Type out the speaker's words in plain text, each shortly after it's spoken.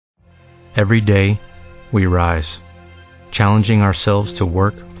Every day, we rise, challenging ourselves to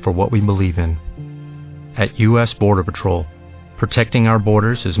work for what we believe in. At U.S. Border Patrol, protecting our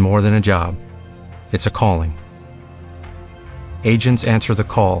borders is more than a job. It's a calling. Agents answer the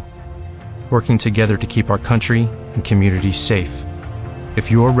call, working together to keep our country and communities safe. If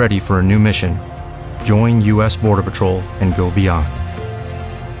you are ready for a new mission, join U.S. Border Patrol and go beyond.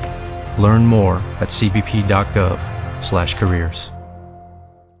 Learn more at cbp.gov/careers.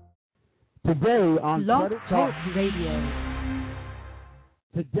 Today on Blog Credit Talk Talk Radio.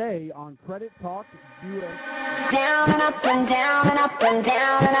 Today on Credit Talk US. Down and up and down and up and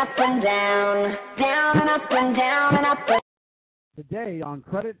down and up and down. Down and up and down and up and Today on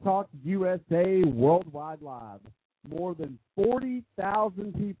Credit Talk USA Worldwide Live. More than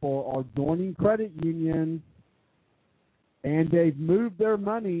 40,000 people are joining credit unions, and they've moved their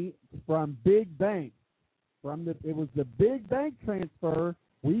money from big banks. It was the big bank transfer.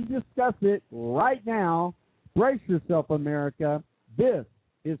 We discuss it right now. Brace yourself, America. This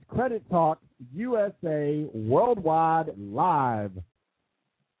is Credit Talk USA Worldwide Live.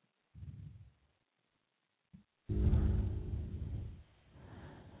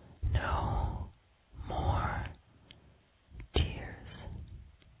 No more tears.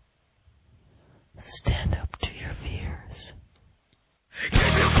 Stand up to your fears.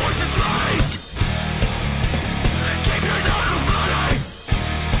 Keep your voices right. Keep your knuckles bloody.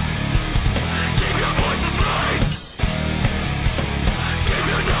 Keep your voices right. Keep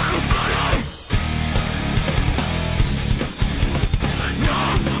your knuckles bloody. No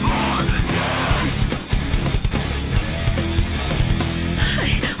more tears. I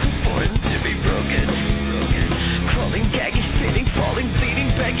was born to be broken. Crawling, gagging, spitting, falling, bleeding,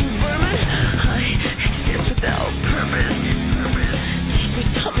 begging vermin. I exist without purpose. They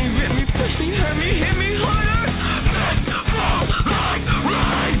taught me, rip me, push me, hurt me, hit me harder. Bend, fall, like,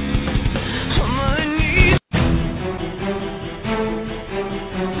 rise. On my knees.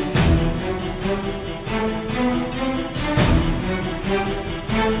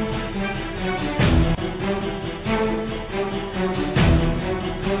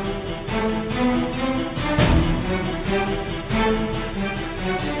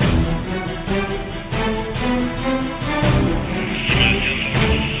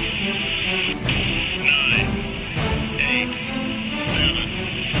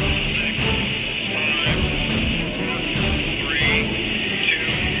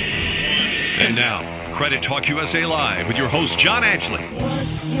 And now, Credit Talk USA Live with your host, John Ashley. What's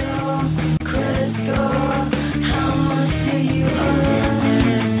your credit score? How much do you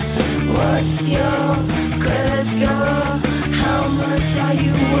earn? What's your credit score? How much are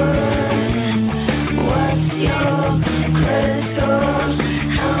you worth? What's your credit score?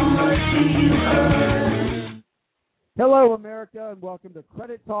 How much do you earn? Hello, America, and welcome to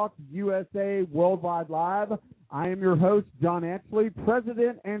Credit Talk USA Worldwide Live. I am your host, John Ashley,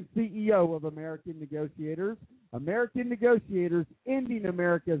 President and CEO of American Negotiators. American Negotiators, ending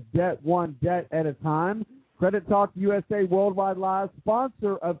America's debt one debt at a time. Credit Talk USA Worldwide Live,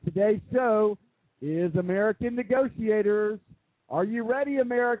 sponsor of today's show, is American Negotiators. Are you ready,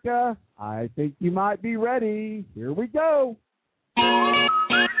 America? I think you might be ready. Here we go.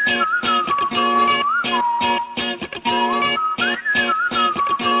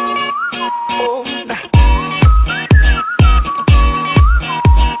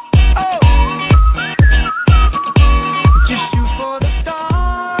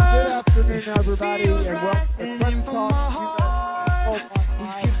 Everybody, and welcome to Credit Talk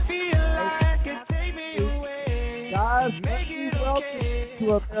guys, let me welcome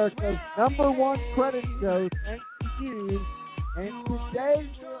to America's #1 credit show. Thanks to you. And today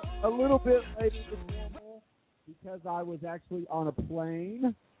we're a little bit later than normal because I was actually on a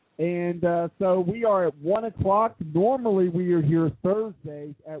plane. And so we are at 1 o'clock. Normally we are here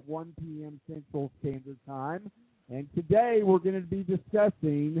Thursdays at 1 p.m. Central Standard Time. And today we're going to be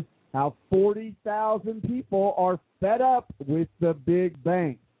discussing how 40,000 people are fed up with the big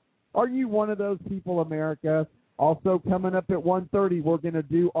banks. Are you one of those people, America? Also coming up at 1:30, we're going to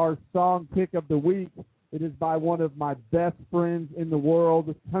do our song pick of the week. It is by one of my best friends in the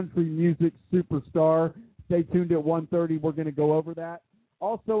world, country music superstar. Stay tuned at 1:30. We're going to go over that.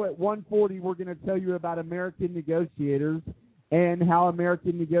 Also at 1:40, we're going to tell you about American Negotiators and how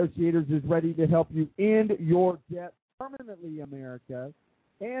American Negotiators is ready to help you end your debt permanently, America.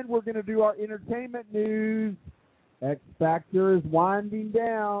 And we're going to do our entertainment news. X Factor is winding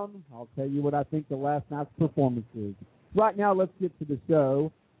down. I'll tell you what I think the last night's performance is. Right now, let's get to the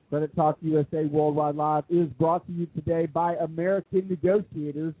show. Credit Talk USA Worldwide Live is brought to you today by American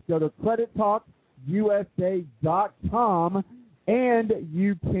Negotiators. Go to credittalkusa.com And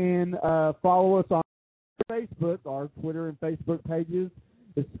you can follow us on Facebook, our Twitter and Facebook pages.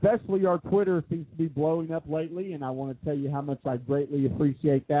 Especially our Twitter seems to be blowing up lately, and I want to tell you how much I greatly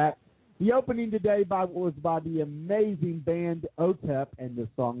appreciate that. The opening today was by the amazing band OTEP, and the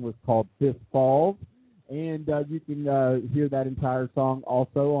song was called Fist Falls. And you can hear that entire song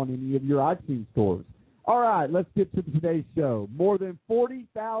also on any of your iTunes stores. All right, let's get to today's show. More than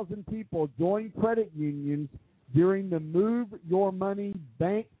 40,000 people joined credit unions during the Move Your Money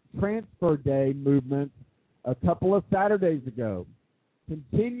Bank Transfer Day movement a couple of Saturdays ago.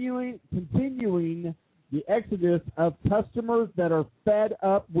 Continuing the exodus of customers that are fed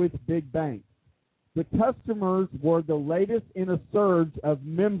up with big banks. The customers were the latest in a surge of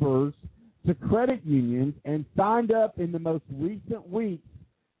members to credit unions and signed up in the most recent weeks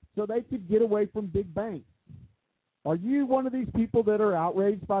so they could get away from big banks. Are you one of these people that are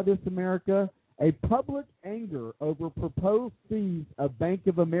outraged by this, America? A public anger over proposed fees of Bank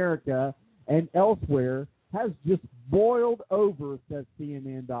of America and elsewhere has just boiled over, says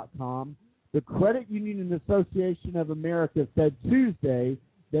CNN.com. The Credit Union Association of America said Tuesday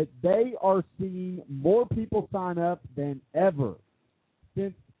that they are seeing more people sign up than ever.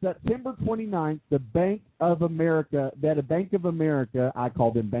 Since September 29th, the Bank of America, I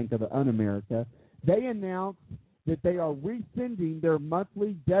call them Bank of Un-America, they announced that they are rescinding their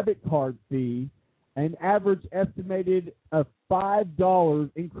monthly debit card fee. An average estimated of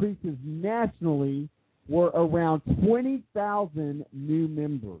 $5 increases nationally were around 20,000 new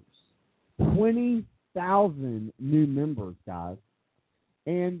members. 20,000 new members, guys.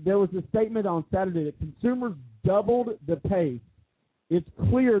 And there was a statement on Saturday that consumers doubled the pace. It's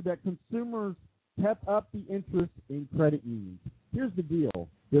clear that consumers kept up the interest in credit unions. Here's the deal.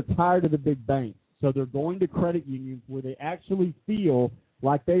 They're tired of the big banks, so they're going to credit unions where they actually feel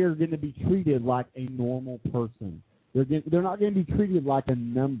like they are going to be treated like a normal person. They're not going to be treated like a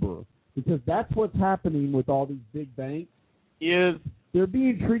number, because that's what's happening with all these big banks, is they're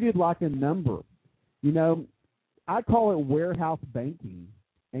being treated like a number. You know, I call it warehouse banking.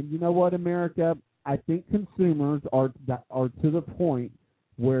 And you know what, America? I think consumers are to the point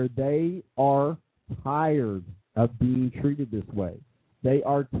where they are tired of being treated this way. They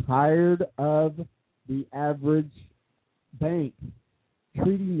are tired of the average bank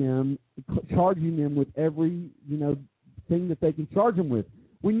treating them, charging them with every, thing that they can charge them with.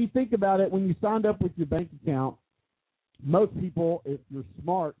 When you think about it, when you signed up with your bank account, most people, if you're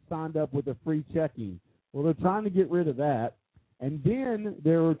smart, signed up with a free checking. Well, they're trying to get rid of that. And then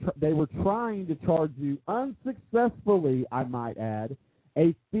they were trying to charge you, unsuccessfully, I might add,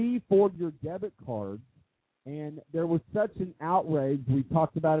 a fee for your debit card. And there was such an outrage, we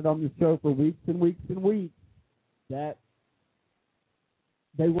talked about it on the show for weeks and weeks and weeks, that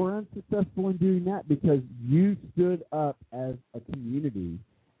they were unsuccessful in doing that because you stood up as a community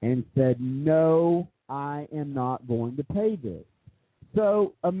and said, no, I am not going to pay this.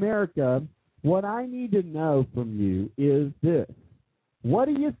 So, America, what I need to know from you is this. What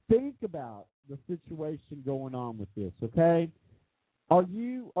do you think about the situation going on with this, okay? Are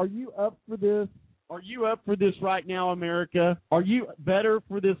you up for this? Are you up for this right now, America? Are you better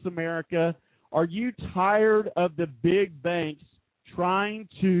for this, America? Are you tired of the big banks trying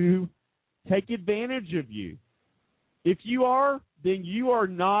to take advantage of you? If you are, then you are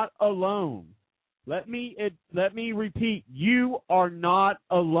not alone. Let me repeat, you are not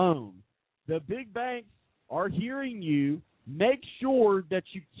alone. The big banks are hearing you. Make sure that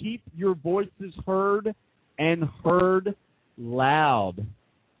you keep your voices heard and heard loud.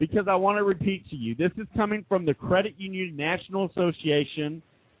 Because I want to repeat to you, this is coming from the Credit Union National Association,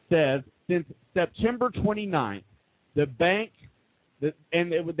 says since September 29th, the bank,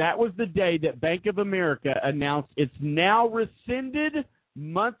 that was the day that Bank of America announced its now rescinded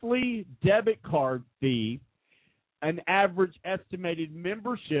monthly debit card fee. An average estimated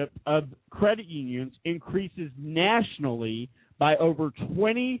membership of credit unions increases nationally by over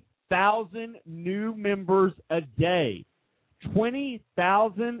 20,000 new members a day.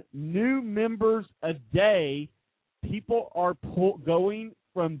 20,000 new members a day. People are going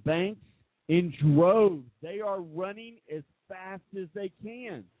from banks in droves. They are running as fast as they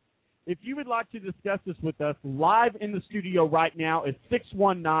can. If you would like to discuss this with us, live in the studio right now is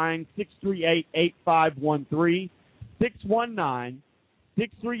 619-638-8513.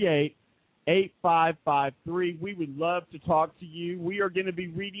 619-638-8553. We would love to talk to you. We are going to be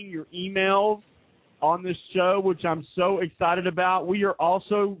reading your emails on this show, which I'm so excited about. We are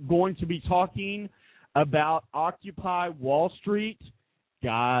also going to be talking about Occupy Wall Street.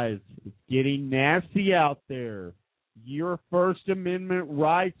 Guys, it's getting nasty out there. Your First Amendment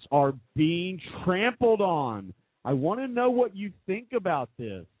rights are being trampled on. I want to know what you think about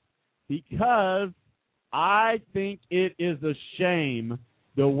this, because I think it is a shame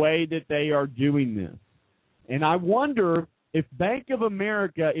the way that they are doing this. And I wonder if Bank of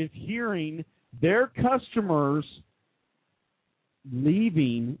America is hearing their customers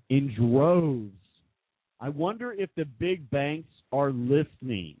leaving in droves. I wonder if the big banks are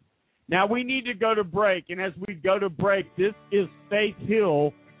listening. Now, we need to go to break, and as we go to break, this is Faith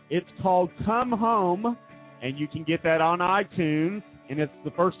Hill. It's called Come Home, and you can get that on iTunes, and it's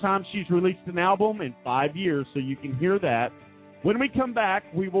the first time she's released an album in 5 years, so you can hear that. When we come back,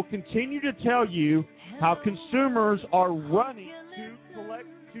 we will continue to tell you how consumers are running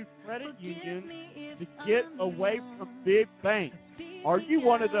to credit unions to get away from big banks. Are you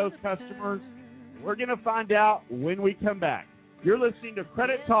one of those customers? We're going to find out when we come back. You're listening to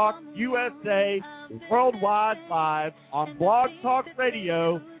Credit Talk USA Worldwide Live on Blog Talk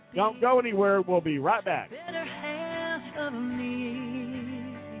Radio. Don't go anywhere. We'll be right back. Better half of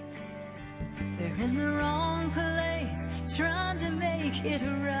me, they're in the wrong place, trying to make it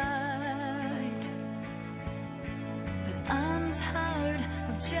right. But I'm tired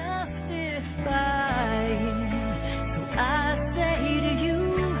of justifying, so I say to you,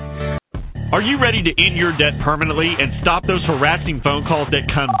 are you ready to end your debt permanently and stop those harassing phone calls that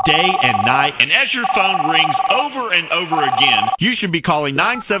come day and night? And as your phone rings over and over again, you should be calling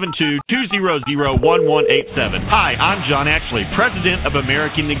 972-200-1187. Hi, I'm John Ashley, President of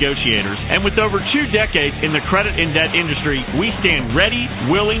American Negotiators. And with over 2 decades in the credit and debt industry, we stand ready,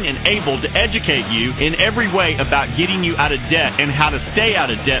 willing, and able to educate you in every way about getting you out of debt and how to stay out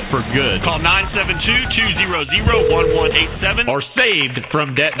of debt for good. Call 972-200-1187 or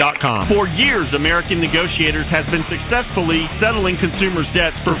savedfromdebt.com. For years, American Negotiators has been successfully settling consumers'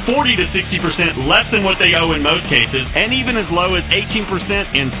 debts for 40 to 60% less than what they owe in most cases, and even as low as 18%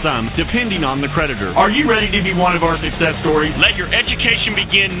 in some, depending on the creditor. Are you ready to be one of our success stories? Let your education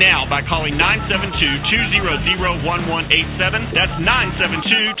begin now by calling 972-200-1187. That's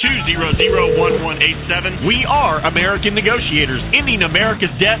 972-200-1187. We are American Negotiators, ending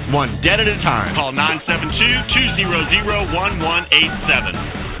America's debt one debt at a time. Call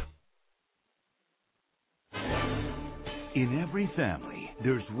 972-200-1187. In every family,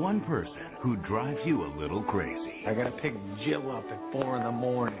 there's one person who drives you a little crazy. I gotta pick Jill up at 4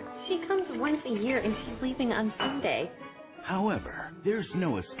 a.m. She comes once a year and she's leaving on Sunday. However, there's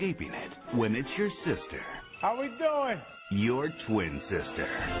no escaping it when it's your sister. How we doing? Your twin sister.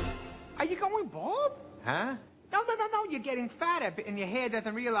 Are you going bald? Huh? No. You're getting fatter and your hair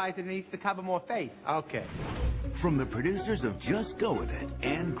doesn't realize it needs to cover more face. Okay. From the producers of Just Go With It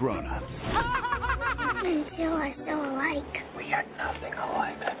and Grown Ups. And Jill are so alike. We are nothing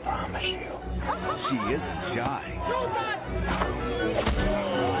alike, I promise you. She isn't shy.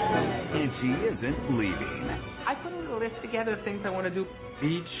 And she isn't leaving. I put a little list together of things I want to do.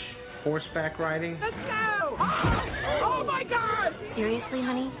 Beach, horseback riding. Let's go! Oh my God! Seriously,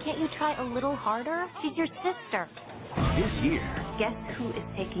 honey, can't you try a little harder? She's your sister. This year. Guess who is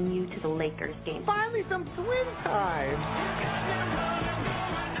taking you to the Lakers game? Finally some twin time.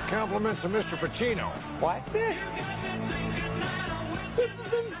 Compliments to Mr. Pacino. What? This is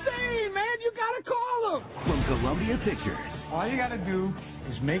insane, man. You gotta call him. From Columbia Pictures. All you gotta do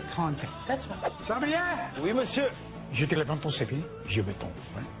is make contact. That's what. Xavier! Oui, monsieur. Je téléphone ton CV, je vais tomber.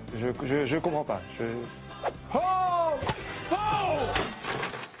 Je comprends pas. Oh!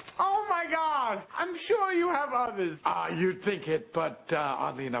 Oh my God! I'm sure you have others. You'd think it, but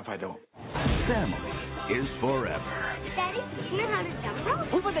oddly enough, I don't. Family is forever. Daddy, you know how to jump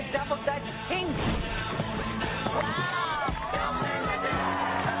rope? We were the double Dutch kings.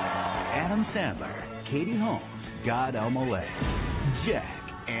 Adam Sandler, Katie Holmes, God Elmaleh, Jack,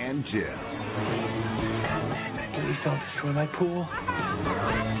 and Jill. Please don't destroy my pool.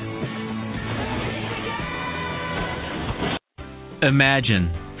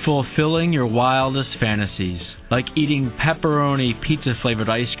 Imagine fulfilling your wildest fantasies, like eating pepperoni pizza-flavored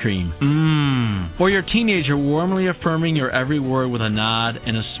ice cream. Or your teenager warmly affirming your every word with a nod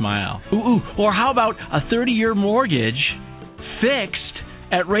and a smile. Or how about a 30-year mortgage fixed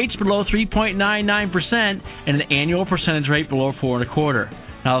at rates below 3.99% and an annual percentage rate below 4.25%.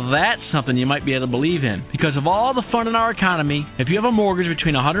 Now that's something you might be able to believe in. Because of all the fun in our economy, if you have a mortgage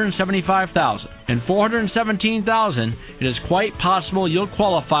between $175,000 and $417,000, it is quite possible you'll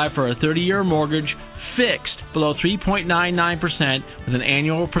qualify for a 30-year mortgage fixed below 3.99% with an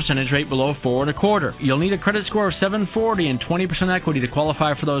annual percentage rate below 4.25%. You'll need a credit score of 740 and 20% equity to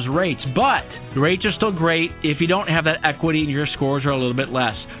qualify for those rates, but the rates are still great if you don't have that equity and your scores are a little bit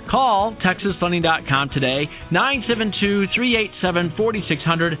less. Call TexasFunding.com today,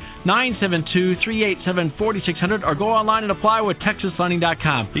 972-387-4600, 972-387-4600, or go online and apply with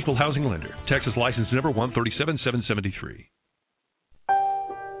TexasFunding.com. Equal housing lender. Texas license number 137773.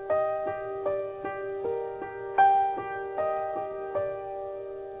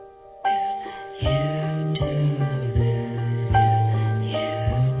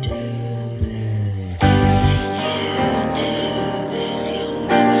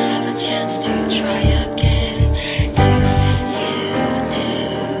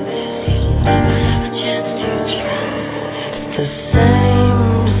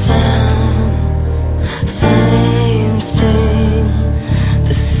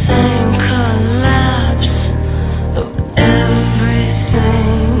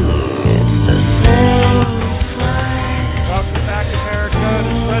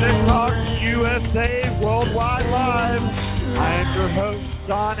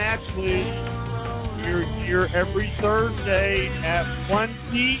 Every Thursday at 1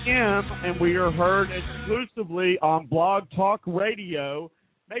 p.m., and we are heard exclusively on Blog Talk Radio.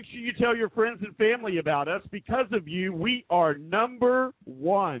 Make sure you tell your friends and family about us. Because of you, we are number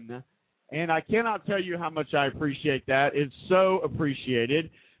one, and I cannot tell you how much I appreciate that. It's so appreciated.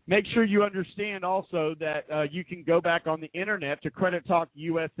 Make sure you understand also that you can go back on the Internet to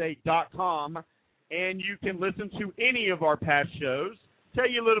credittalkusa.com, and you can listen to any of our past shows. Tell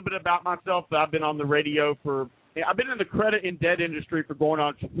you a little bit about myself. I've been on the radio I've been in the credit and debt industry for going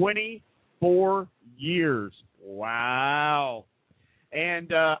on 24 years. Wow.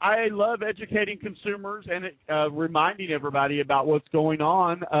 And I love educating consumers and reminding everybody about what's going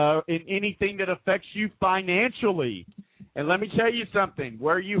on in anything that affects you financially. And let me tell you something.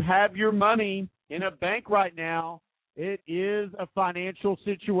 Where you have your money in a bank right now, it is a financial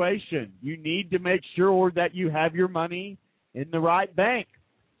situation. You need to make sure that you have your money in the right bank.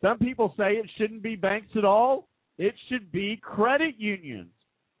 Some people say it shouldn't be banks at all. It should be credit unions.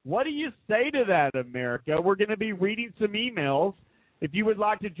 What do you say to that, America? We're going to be reading some emails. If you would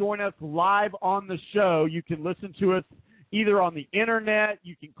like to join us live on the show, you can listen to us either on the Internet.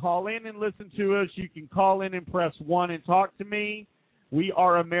 You can call in and listen to us. You can call in and press 1 and talk to me. We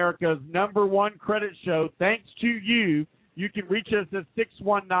are America's number one credit show. Thanks to you. You can reach us at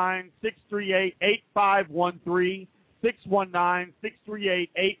 619-638-8513.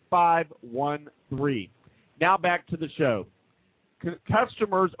 619-638-8513. Now back to the show.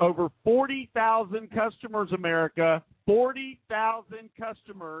 Customers, over 40,000 customers, America, 40,000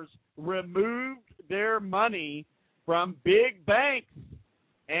 customers removed their money from big banks.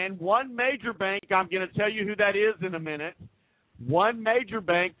 And one major bank, I'm going to tell you who that is in a minute. One major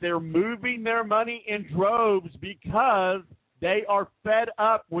bank, they're moving their money in droves because they are fed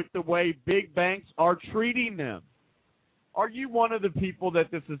up with the way big banks are treating them. Are you one of the people that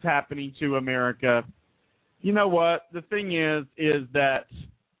this is happening to, America? You know what? The thing is that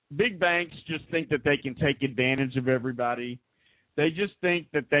big banks just think that they can take advantage of everybody. They just think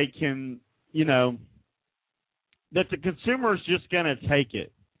that they can, that the consumer is just going to take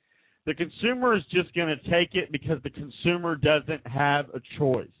it. The consumer is just going to take it because the consumer doesn't have a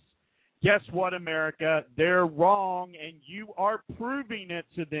choice. Guess what, America? They're wrong, and you are proving it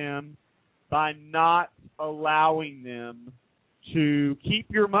to them by not allowing them to keep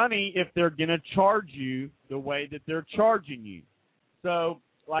your money if they're going to charge you the way that they're charging you. So,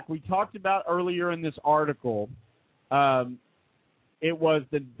 like we talked about earlier in this article, it was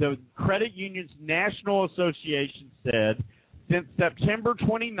the Credit Unions National Association said since September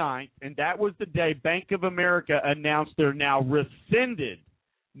 29th, and that was the day Bank of America announced their now rescinded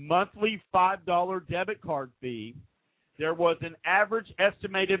monthly $5 debit card fee, there was an average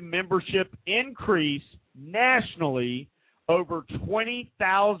estimated membership increase nationally over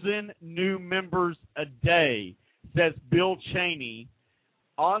 20,000 new members a day, says Bill Cheney.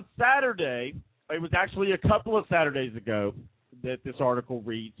 On Saturday, it was actually a couple of Saturdays ago that this article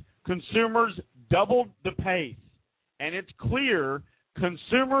reads, consumers doubled the pace, and it's clear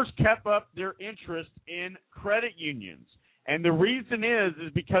consumers kept up their interest in credit unions. And the reason is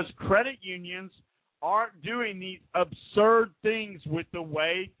because credit unions aren't doing these absurd things with the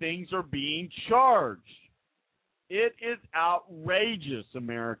way things are being charged. It is outrageous,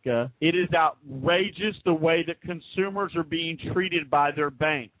 America. It is outrageous the way that consumers are being treated by their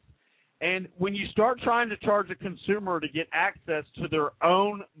banks. And when you start trying to charge a consumer to get access to their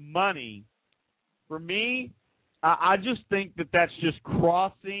own money, for me, I just think that that's just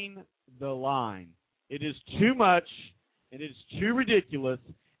crossing the line. It is too much. It is too ridiculous.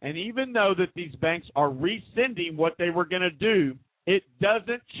 And even though that these banks are rescinding what they were going to do, it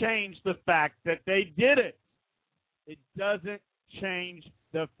doesn't change the fact that they did it. It doesn't change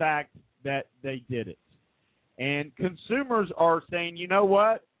the fact that they did it. And consumers are saying, you know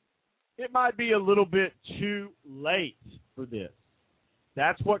what? It might be a little bit too late for this.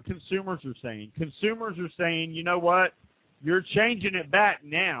 That's what consumers are saying. Consumers are saying, you know what? You're changing it back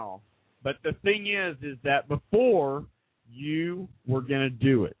now. But the thing is that before you were going to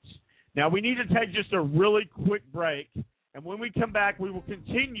do it. Now, we need to take just a really quick break. And when we come back, we will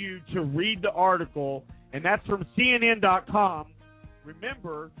continue to read the article. And that's from CNN.com.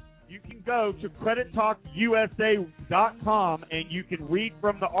 Remember, you can go to CreditTalkUSA.com and you can read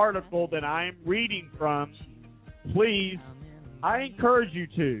from the article that I am reading from. Please, I encourage you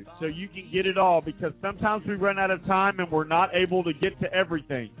to, so you can get it all, because sometimes we run out of time and we're not able to get to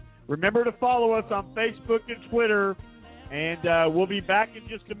everything. Remember to follow us on Facebook and Twitter, and we'll be back in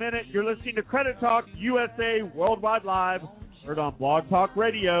just a minute. You're listening to Credit Talk USA Worldwide Live, heard on Blog Talk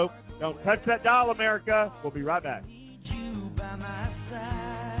Radio. Don't touch that dial, America. We'll be right back.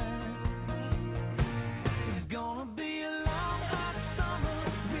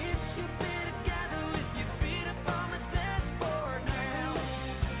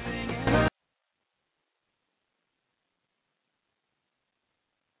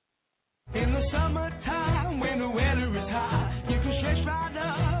 In the summertime, when the weather is hot, you can stretch right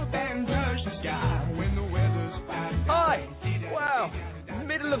up and touch the sky. When the weather's fine. Hi! Wow,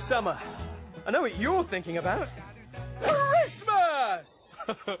 middle of summer. I know what you're thinking about. Christmas!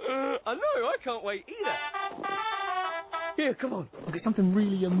 I know, I can't wait either. Here, come on. I've got something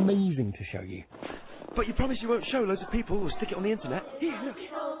really amazing to show you. But you promise you won't show loads of people or stick it on the internet? Here, look.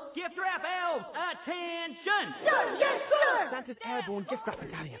 Gift wrap elves, attention! Sir, yes, sir! Santa's Airborne Gift Wrap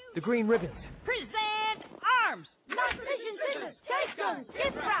Battalion, the green ribbons. Present arms, night vision scissors, case guns,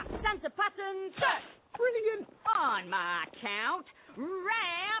 gift wrap, Santa pattern, search. Brilliant. On my count,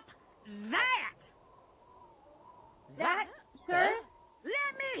 wrap that. That, sir?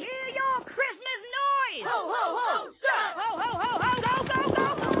 Let me hear your Christmas noise. Ho, ho, ho, sir! Ho, ho, ho, ho, go, go, go!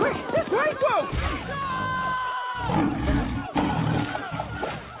 Quick, this way, whoa!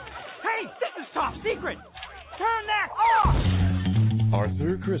 Hey, this is top secret. Turn that off.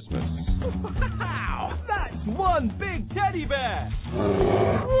 Arthur Christmas. Wow, that's one big teddy bear.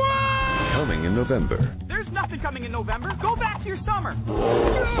 Whoa! Coming in November. There's nothing coming in November. Go back to your summer.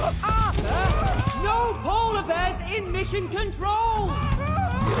 Arthur, no polar bears in mission control.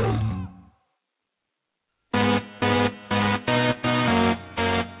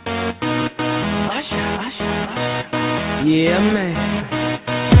 Yeah, man.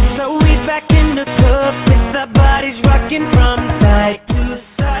 So we back in the club with our bodies rocking from side to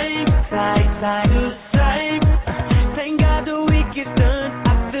side, side, side to side. Thank God the week is done.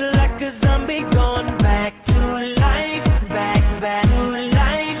 I feel like a zombie gone back to life, back to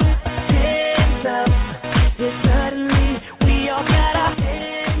life. Hands up, yeah, suddenly we all got our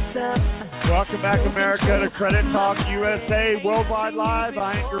hands up. Welcome back, America, to Credit Talk USA Worldwide Live.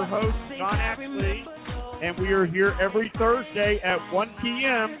 I am your host, John Ashley. And we are here every Thursday at 1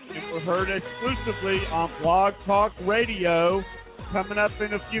 p.m. and we're heard exclusively on Blog Talk Radio. Coming up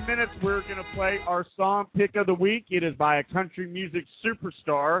in a few minutes, we're going to play our song pick of the week. It is by a country music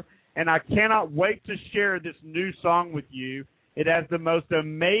superstar, and I cannot wait to share this new song with you. It has the most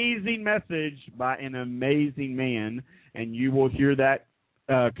amazing message by an amazing man, and you will hear that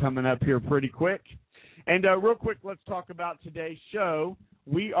coming up here pretty quick. And real quick, let's talk about today's show.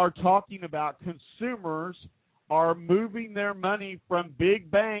 We are talking about consumers are moving their money from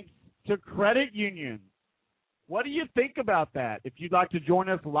big banks to credit unions. What do you think about that? If you'd like to join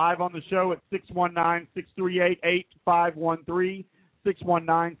us live on the show at 619-638-8513,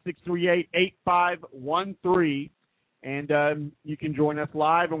 619-638-8513, and you can join us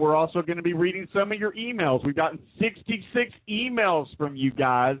live. And we're also going to be reading some of your emails. We've gotten 66 emails from you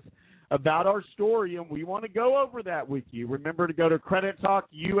guys about our story, and we want to go over that with you. Remember to go to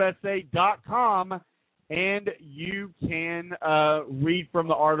CreditTalkUSA.com, and you can read from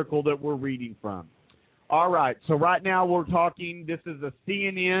the article that we're reading from. All right, so right now we're talking, this is a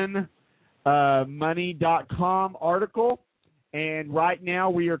CNN Money.com article, and right now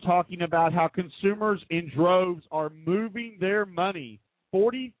we are talking about how consumers in droves are moving their money.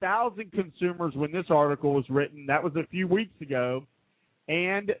 40,000 consumers when this article was written. That was a few weeks ago.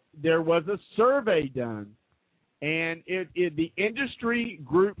 And there was a survey done, and the industry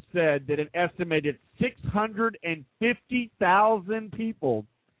group said that an estimated 650,000 people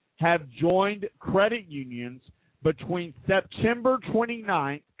have joined credit unions between September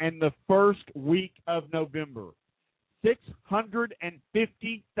 29th and the first week of November.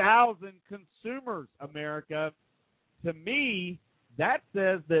 650,000 consumers, America. To me, that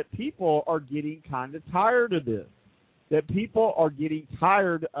says that people are getting kind of tired of this. that people are getting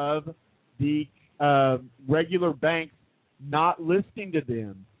tired of the regular banks not listening to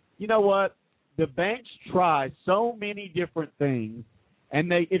them. You know what? The banks try so many different things,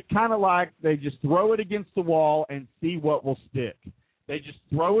 and it's kind of like they just throw it against the wall and see what will stick. They just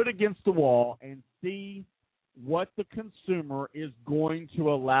throw it against the wall and see what the consumer is going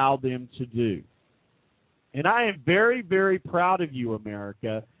to allow them to do. And I am very, very proud of you,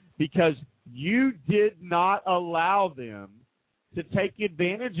 America, because you did not allow them to take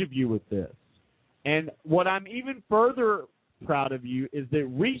advantage of you with this. And what I'm even further proud of you is that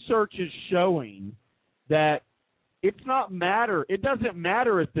research is showing that it doesn't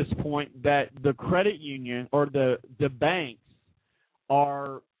matter at this point that the credit union or the banks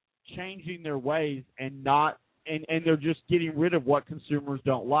are changing their ways and they're just getting rid of what consumers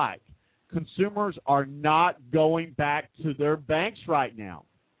don't like. Consumers are not going back to their banks right now.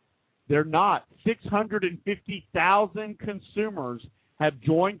 They're not. 650,000 consumers have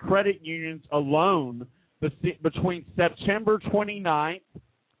joined credit unions alone between September 29th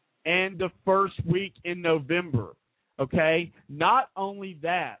and the first week in November. Okay? Not only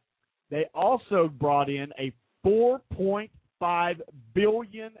that, they also brought in a $4.5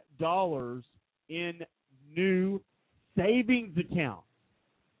 billion in new savings accounts.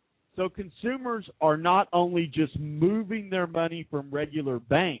 So consumers are not only just moving their money from regular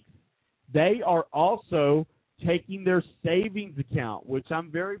banks, they are also taking their savings account, which I'm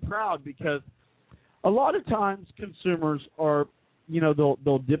very proud because a lot of times consumers are,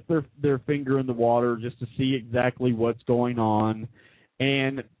 they'll dip their finger in the water just to see exactly what's going on.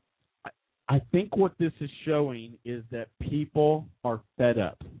 And I think what this is showing is that people are fed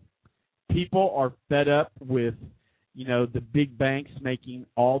up. People are fed up with, the big banks making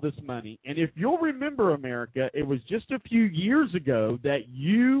all this money. And if you'll remember, America, it was just a few years ago that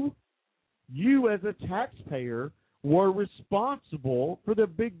you as a taxpayer were responsible for the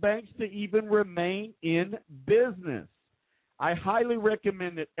big banks to even remain in business. I highly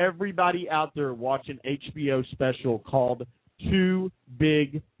recommend that everybody out there watch an HBO special called Too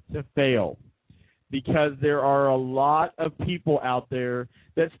Big to Fail, because there are a lot of people out there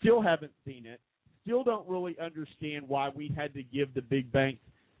that still haven't seen it, still don't really understand why we had to give the big banks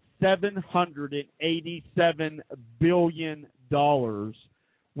 $787 billion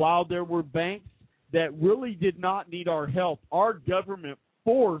while there were banks that really did not need our help. Our government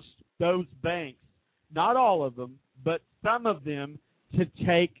forced those banks, not all of them, but some of them, to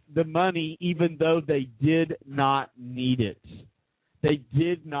take the money even though they did not need it. They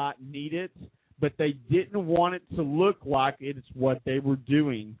did not need it, but they didn't want it to look like it's what they were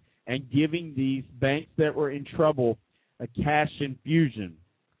doing and giving these banks that were in trouble a cash infusion.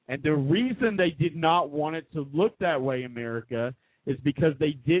 And the reason they did not want it to look that way, America, is because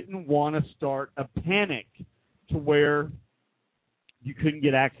they didn't want to start a panic to where you couldn't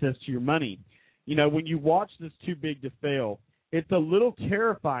get access to your money. When you watch this Too Big to Fail, it's a little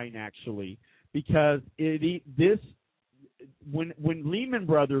terrifying, actually, because when Lehman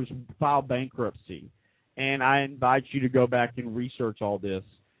Brothers filed bankruptcy, and I invite you to go back and research all this,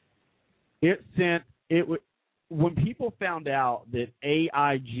 when people found out that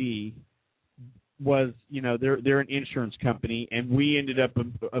AIG was, they're an insurance company, and we ended up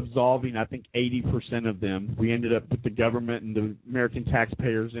absolving, I think, 80% of them. We ended up with the government and the American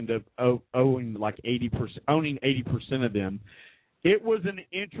taxpayers ended up owning 80% of them. It was an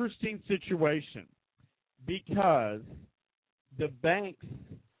interesting situation because the banks,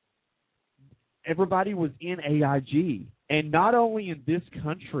 everybody was in AIG, and not only in this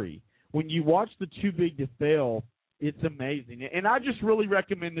country. When you watch the Too Big to Fail, it's amazing. And I just really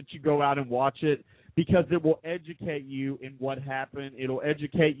recommend that you go out and watch it because it will educate you in what happened. It'll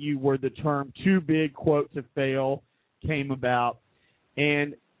educate you where the term too big, quote, to fail came about.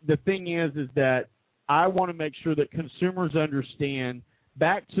 And the thing is that I want to make sure that consumers understand,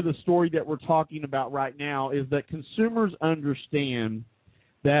 back to the story that we're talking about right now, is that consumers understand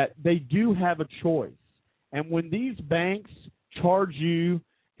that they do have a choice. And when these banks charge you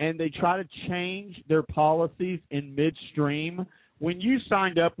and they try to change their policies in midstream, when you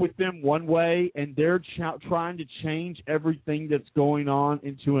signed up with them one way and they're trying to change everything that's going on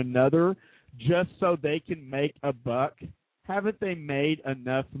into another just so they can make a buck, haven't they made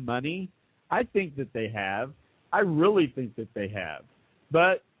enough money? I think that they have. I really think that they have.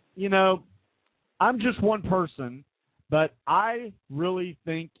 But, I'm just one person, but I really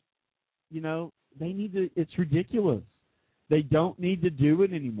think, they need to, it's ridiculous. They don't need to do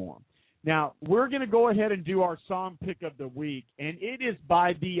it anymore. Now, we're going to go ahead and do our song pick of the week, and it is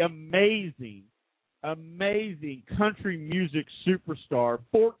by the amazing country music superstar,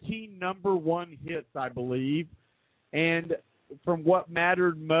 14 number one hits, I believe. and From What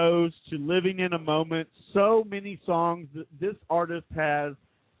Mattered Most to Living in a Moment. So many songs. This artist has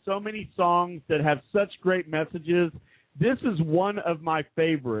so many songs that have such great messages. This is one of my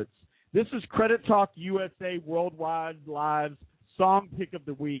favorites. This is Credit Talk USA Worldwide Live's Song Pick of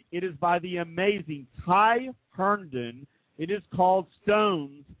the Week. It is by the amazing Ty Herndon. It is called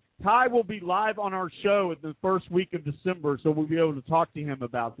Stones. Ty will be live on our show in the first week of December, so we'll be able to talk to him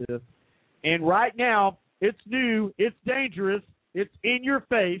about this. And right now, it's new, it's dangerous, it's in your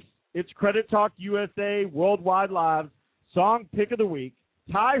face. It's Credit Talk USA Worldwide Live Song Pick of the Week.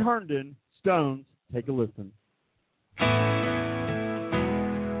 Ty Herndon, Stones. Take a listen.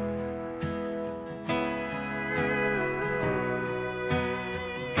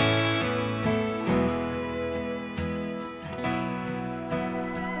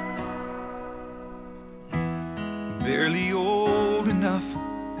 Barely old enough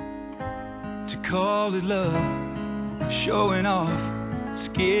to call it love, showing off,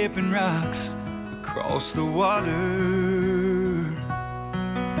 skipping rocks across the water.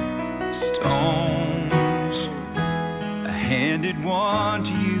 Stones, I handed one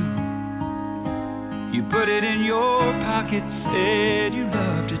to you. You put it in your pocket, said you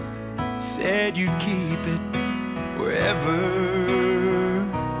loved it, said you'd keep it wherever.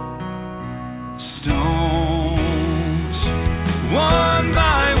 Stones, one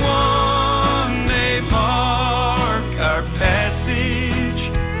by one, they mark our passage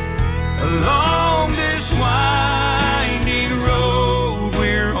along this winding road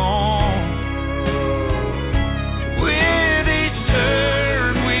we're on. With each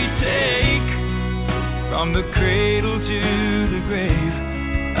turn we take, from the cradle to the grave,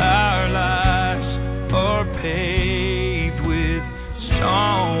 our lives are paved with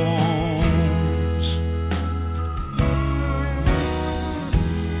stones.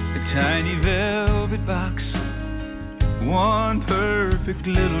 Tiny velvet box, one perfect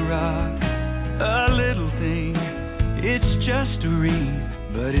little rock, a little thing, it's just a ring,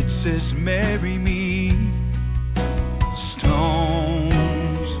 but it says marry me.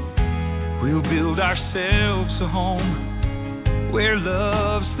 Stones, we'll build ourselves a home where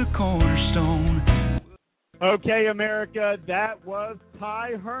love's the cornerstone. Okay, America, that was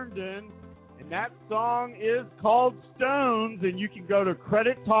Ty Herndon. And that song is called Stones, and you can go to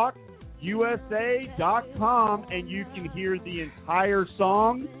CreditTalkUSA.com and you can hear the entire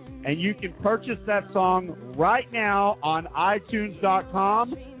song, and you can purchase that song right now on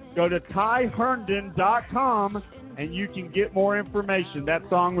iTunes.com. Go to TyHerndon.com and you can get more information. That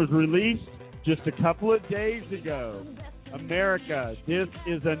song was released just a couple of days ago. America, this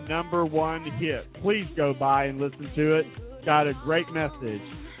is a #1 hit. Please go by and listen to it. Got a great message.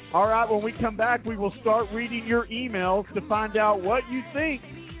 All right, when we come back, we will start reading your emails to find out what you think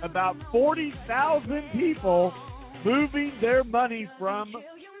about 40,000 people moving their money from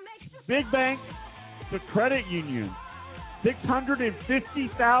big banks to credit unions.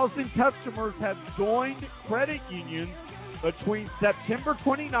 650,000 customers have joined credit unions between September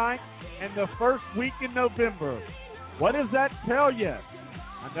 29th and the first week in November. What does that tell you?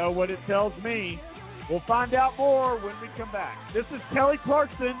 I know what it tells me. We'll find out more when we come back. This is Kelly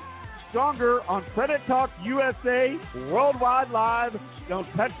Clarkson, Stronger on Credit Talk USA Worldwide Live. Don't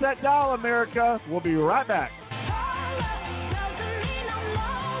touch that dial, America. We'll be right back.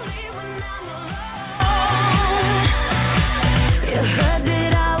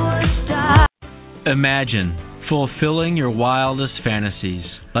 Imagine fulfilling your wildest fantasies,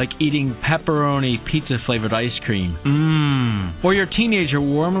 like eating pepperoni pizza-flavored ice cream. Or your teenager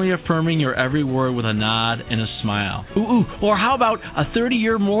warmly affirming your every word with a nod and a smile. Or how about a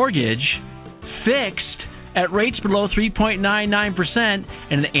 30-year mortgage fixed at rates below 3.99%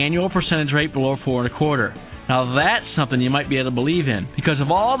 and an annual percentage rate below 4.25%. Now that's something you might be able to believe in. Because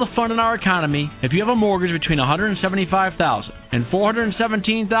of all the fun in our economy, if you have a mortgage between $175,000 and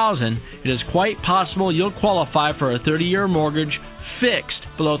 $417,000, it is quite possible you'll qualify for a 30-year mortgage fixed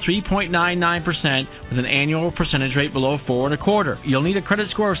below 3.99% with an annual percentage rate below 4.25%. You'll need a credit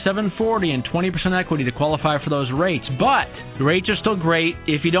score of 740 and 20% equity to qualify for those rates, but the rates are still great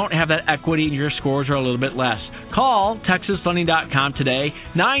if you don't have that equity and your scores are a little bit less. Call TexasLending.com today,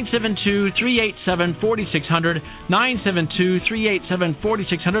 972-387-4600,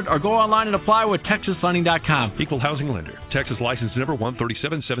 972-387-4600, or go online and apply with TexasLending.com. Equal housing lender. Texas license number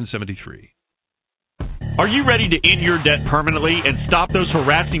 137773. Are you ready to end your debt permanently and stop those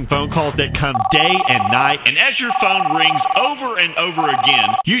harassing phone calls that come day and night? And as your phone rings over and over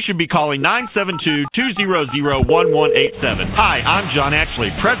again, you should be calling 972-200-1187. Hi, I'm John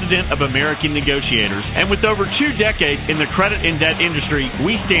Ashley, President of American Negotiators. And with over 2 decades in the credit and debt industry,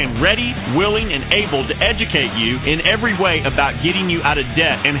 we stand ready, willing, and able to educate you in every way about getting you out of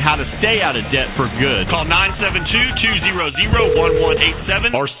debt and how to stay out of debt for good. Call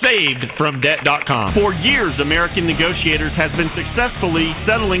 972-200-1187 or savedfromdebt.com. For years, American Negotiators has been successfully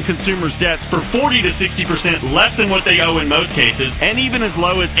settling consumers' debts for 40 to 60% less than what they owe in most cases, and even as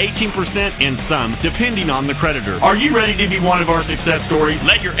low as 18% in some, depending on the creditor. Are you ready to be one of our success stories?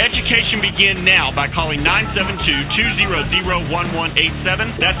 Let your education begin now by calling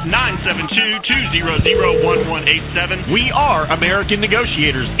 972-200-1187. That's 972-200-1187. We are American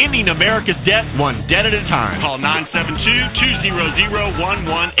Negotiators, ending America's debt one debt at a time. Call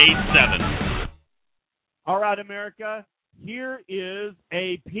 972-200-1187. All right, America, here is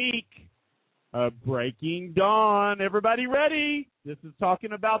a peek of Breaking Dawn. Everybody ready? This is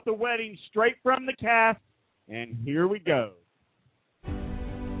talking about the wedding straight from the cast, and here we go.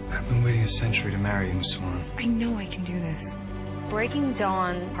 I've been waiting a century to marry you, Miss Swan. I know I can do this. Breaking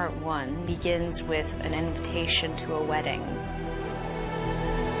Dawn Part 1 begins with an invitation to a wedding.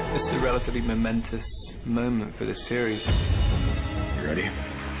 This is a relatively momentous moment for the series. You ready?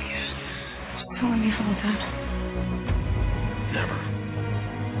 Don't let me fall, Dad. Never.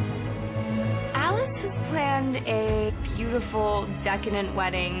 Alice has planned a beautiful, decadent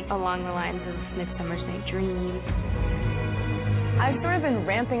wedding along the lines of Midsummer's Night Dream. I've sort of been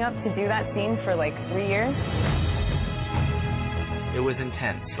ramping up to do that scene for like 3 years. It was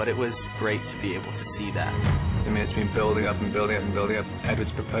intense, but it was great to be able to see that. I mean, it's been building up and building up and building up.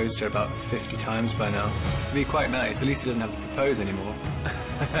 Edward's proposed to her about 50 times by now. It'd be quite nice. At least he doesn't have to propose anymore.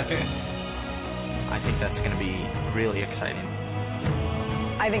 I think that's going to be really exciting.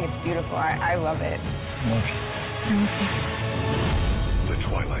 I think it's beautiful. I love it. The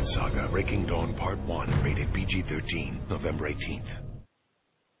Twilight Saga, Breaking Dawn Part 1, rated PG-13, November 18th.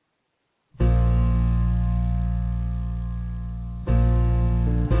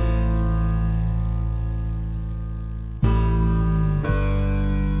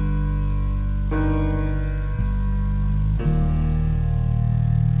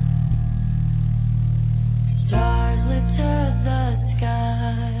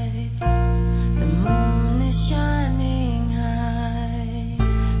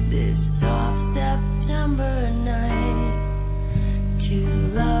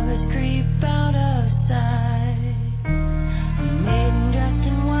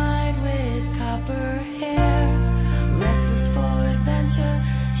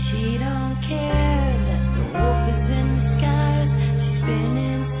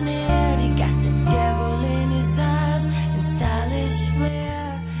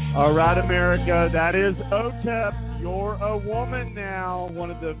 All right, America, that is OTEP, You're a Woman Now, one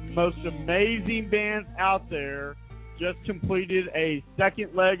of the most amazing bands out there. Just completed a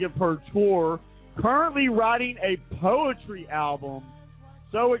second leg of her tour, currently writing a poetry album.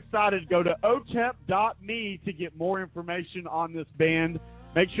 So excited. Go to otep.me to get more information on this band.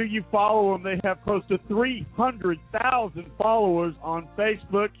 Make sure you follow them. They have close to 300,000 followers on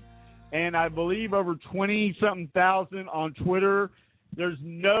Facebook, and I believe over 20-something thousand on Twitter. There's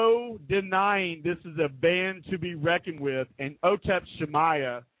no denying this is a band to be reckoned with, and Otep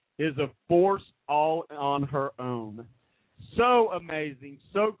Shemaya is a force all on her own. So amazing,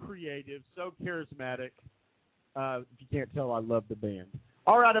 so creative, so charismatic. If you can't tell, I love the band.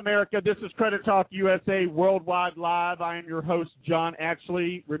 All right, America, this is Credit Talk USA Worldwide Live. I am your host, John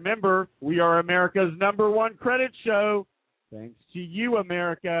Ashley. Remember, we are America's #1 credit show. Thanks to you,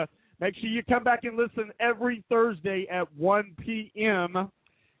 America. Make sure you come back and listen every Thursday at 1 p.m.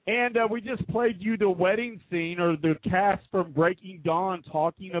 And we just played you the wedding scene, or the cast from Breaking Dawn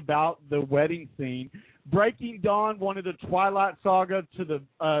talking about the wedding scene. Breaking Dawn, one of the Twilight Saga, to the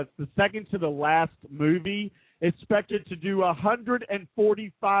second to the last movie, expected to do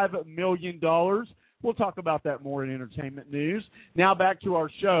 $145 million. We'll talk about that more in entertainment news. Now back to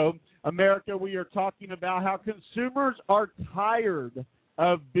our show. America, we are talking about how consumers are tired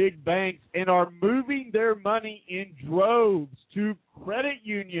of big banks and are moving their money in droves to credit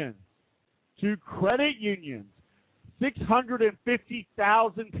unions.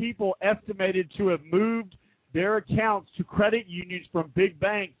 650,000 people estimated to have moved their accounts to credit unions from big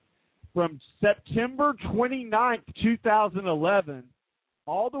banks from September 29th, 2011,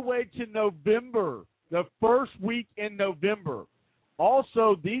 all the way to November, the first week in November.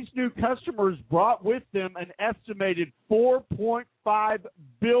 Also, these new customers brought with them an estimated $4.5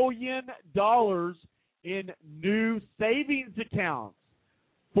 billion in new savings accounts.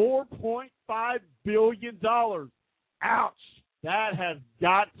 $4.5 billion. Ouch. That has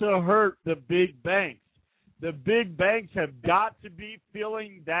got to hurt the big banks. The big banks have got to be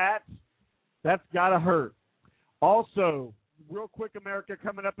feeling that. That's got to hurt. Also, real quick, America,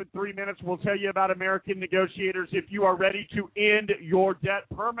 coming up in 3 minutes, we'll tell you about American Negotiators. If you are ready to end your debt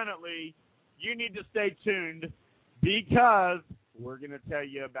permanently, you need to stay tuned because we're going to tell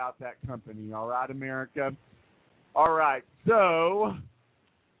you about that company. All right, America? All right, so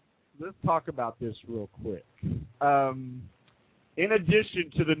let's talk about this real quick. In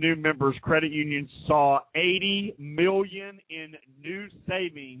addition to the new members, credit unions saw $80 million in new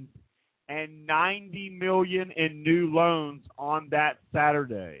savings and $90 million in new loans on that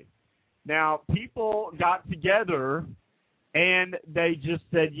Saturday. Now, people got together and they just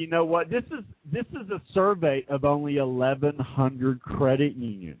said, you know what? This is a survey of only 1,100 credit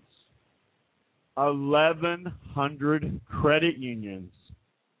unions. 1,100 credit unions.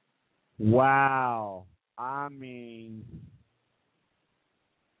 Wow. I mean,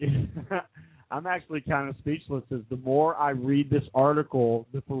 I'm actually kind of speechless as the more I read this article,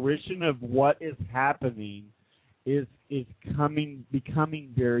 the fruition of what is happening is becoming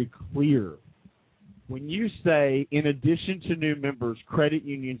very clear. When you say, in addition to new members, credit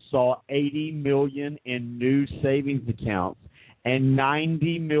unions saw $80 million in new savings accounts and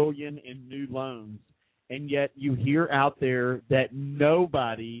 $90 million in new loans, and yet you hear out there that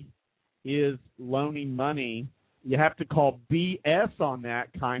nobody is loaning money, you have to call BS on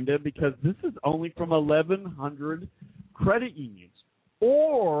that, kind of, because this is only from 1,100 credit unions.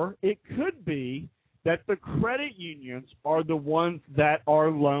 Or it could be that the credit unions are the ones that are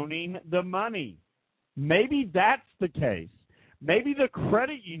loaning the money. Maybe that's the case. Maybe the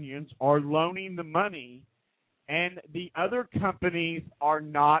credit unions are loaning the money and the other companies are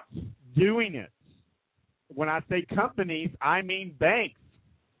not doing it. When I say companies, I mean banks.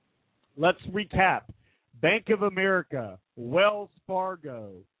 Let's recap. Bank of America, Wells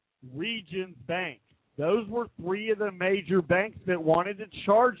Fargo, Regions Bank. Those were three of the major banks that wanted to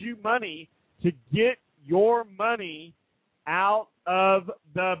charge you money to get your money out of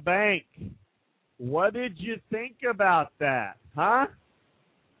the bank. What did you think about that, huh?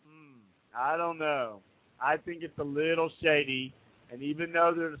 I don't know. I think it's a little shady, and even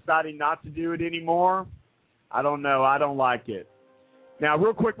though they're deciding not to do it anymore, I don't know. I don't like it. Now,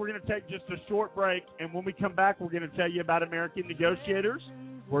 real quick, we're going to take just a short break, and when we come back, we're going to tell you about American Negotiators.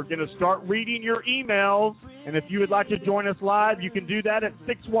 We're going to start reading your emails, and if you would like to join us live, you can do that at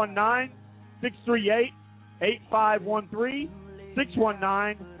 619-638-8513,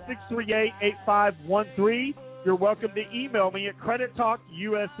 619-638-8513. You're welcome to email me at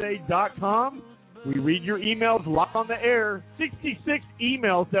credittalkusa.com. We read your emails live on the air. 66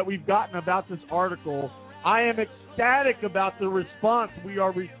 emails that we've gotten about this article. I am ecstatic about the response we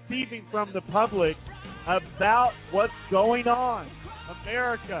are receiving from the public about what's going on.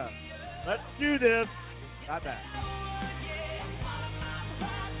 America, let's do this. Right back.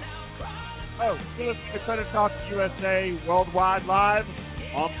 Oh, you're listening to Credit Talk USA Worldwide Live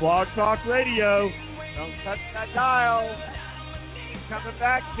on Blog Talk Radio. Don't touch that dial. Coming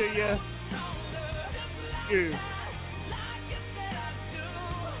back to you.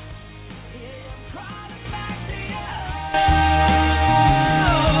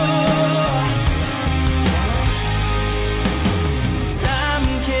 Time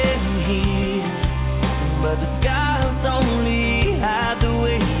can heal, but the scars only hide the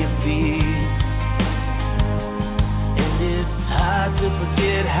way you feel. And it's hard to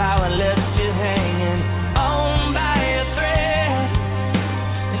forget how I left you hanging on by a thread.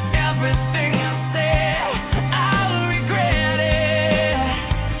 And everything I said, I'll regret it.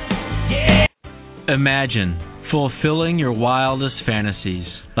 Yeah. Imagine fulfilling your wildest fantasies,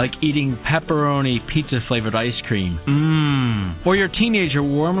 like eating pepperoni pizza-flavored ice cream. Or your teenager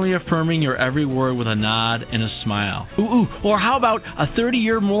warmly affirming your every word with a nod and a smile. Or how about a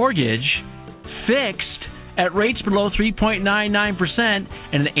 30-year mortgage fixed at rates below 3.99%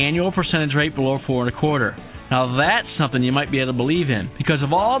 and an annual percentage rate below 4.25%. Now that's something you might be able to believe in. Because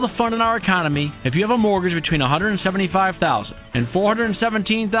of all the fun in our economy, if you have a mortgage between $175,000 and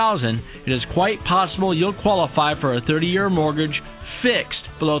 $417,000, it is quite possible you'll qualify for a 30-year mortgage fixed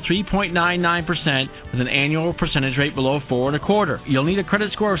below 3.99% with an annual percentage rate below 4.25%. You'll need a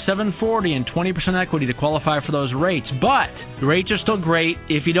credit score of 740 and 20% equity to qualify for those rates, but the rates are still great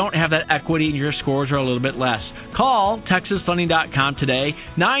if you don't have that equity and your scores are a little bit less. Call TexasLending.com today,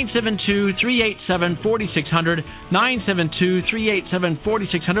 972-387-4600,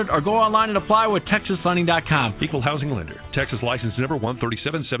 972-387-4600, or go online and apply with TexasLending.com. Equal housing lender. Texas license number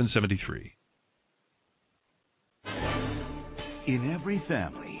 137773. In every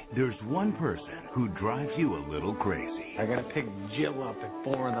family, there's one person who drives you a little crazy. I gotta pick Jill up at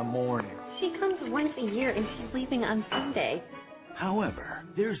 4 in the morning. She comes once a year and she's leaving on Sunday. However,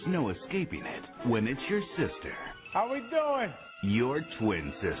 there's no escaping it when it's your sister. How we doing? Your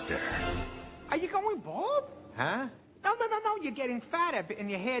twin sister. Are you going bald? Huh? No. You're getting fatter,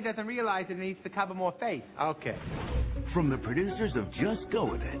 and your hair doesn't realize it needs to cover more face. Okay. From the producers of Just Go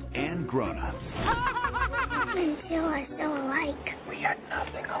With It and Grown Ups. And still are so alike. We are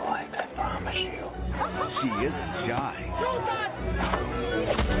nothing alike, I promise you. She isn't shy.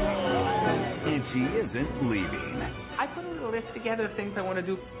 And she isn't leaving. I put a little list together of things I want to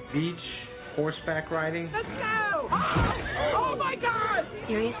do. Beach, horseback riding. Let's go! Oh my God!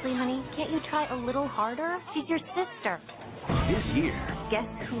 Seriously, honey, can't you try a little harder? She's your sister. This year. Guess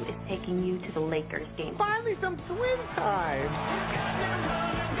who is taking you to the Lakers game? Finally some twin time.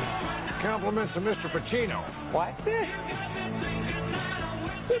 Compliments to Mr. Pacino. What? This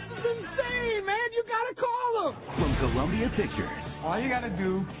is insane, man. You gotta call him. From Columbia Pictures. All you gotta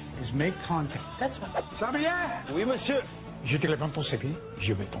do is make contact. That's what. Sabrière. Oui, monsieur. Je téléphone pour servir.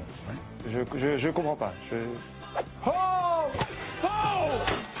 Je vais tomber. Je comprends pas. Ho!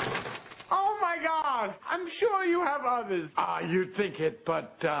 Oh my God! I'm sure you have others. You'd think it,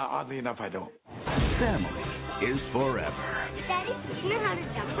 but oddly enough, I don't. Family is forever. Daddy, you know how to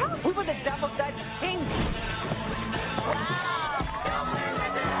jump rope? We were the double Dutch kings.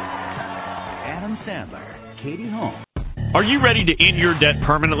 Adam Sandler, Katie Holmes. Are you ready to end your debt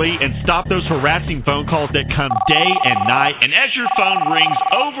permanently and stop those harassing phone calls that come day and night? And as your phone rings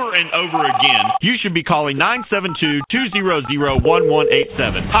over and over again, you should be calling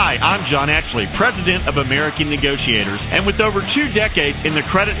 972-200-1187. Hi, I'm John Ashley, President of American Negotiators. And with over 2 decades in the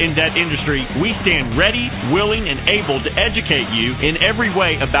credit and debt industry, we stand ready, willing, and able to educate you in every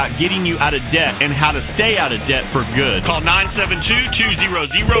way about getting you out of debt and how to stay out of debt for good. Call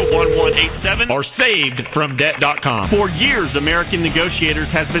 972-200-1187 or savedfromdebt.com. For years, American Negotiators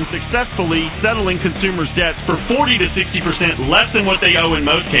has been successfully settling consumers' debts for 40 to 60% less than what they owe in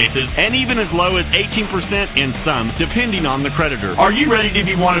most cases, and even as low as 18% in some, depending on the creditor. Are you ready to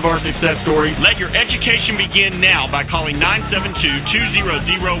be one of our success stories? Let your education begin now by calling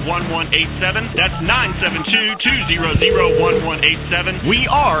 972-200-1187. That's 972-200-1187. We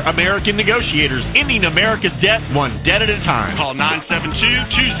are American Negotiators, ending America's debt one debt at a time. Call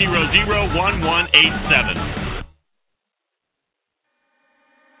 972-200-1187.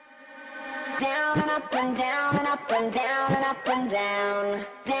 Down and up and down and up and down and up and down.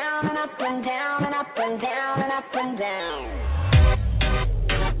 Down and up and down and up and down and up and down.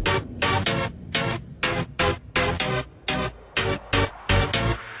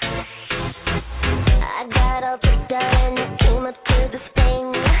 I got all picked out and you came up to the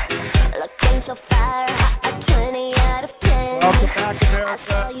thing. Looking so fire, hot, 20 out of 10. Welcome back, America. I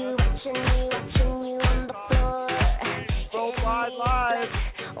saw you watching you on the floor. Worldwide Live.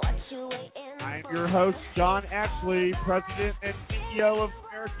 I'm your host, John Ashley, President and CEO of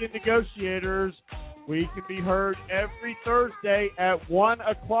American Negotiators. We can be heard every Thursday at 1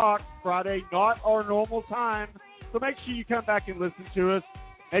 o'clock, Friday, not our normal time. So make sure you come back and listen to us.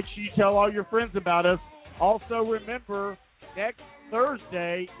 Make sure you tell all your friends about us. Also, remember, next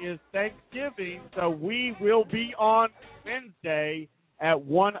Thursday is Thanksgiving, so we will be on Wednesday at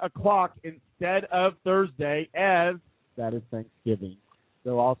 1 o'clock instead of Thursday, as that is Thanksgiving.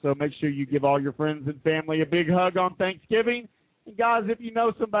 So also make sure you give all your friends and family a big hug on Thanksgiving. And guys, if you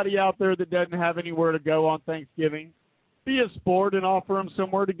know somebody out there that doesn't have anywhere to go on Thanksgiving, be a sport and offer them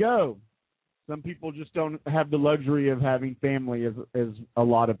somewhere to go. Some people just don't have the luxury of having family as a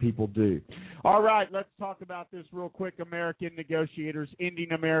lot of people do. All right, let's talk about this real quick. American Negotiators,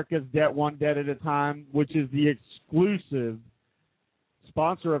 ending America's debt one debt at a time, which is the exclusive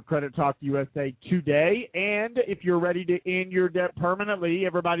sponsor of Credit Talk USA today. And if you're ready to end your debt permanently,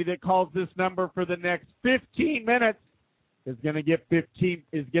 everybody that calls this number for the next 15 minutes is going to get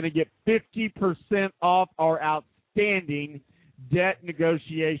 50% off our outstanding debt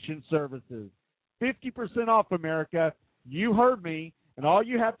negotiation services. 50% off, America. You heard me. And all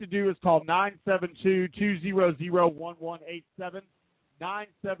you have to do is call 972-200-1187,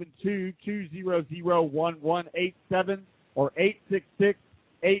 972-200-1187, or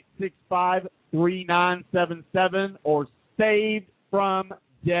 866-865-3977, or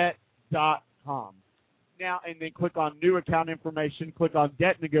savedfromdebt.com. Now, and then click on new account information, click on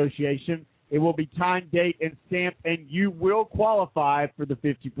debt negotiation. It will be time, date, and stamped, and you will qualify for the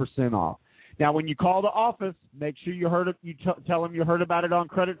 50% off. Now, when you call the office, make sure you tell them you heard about it on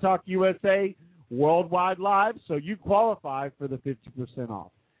Credit Talk USA Worldwide Live, so you qualify for the 50%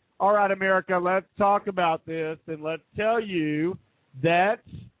 off. All right, America, let's talk about this, and let's tell you that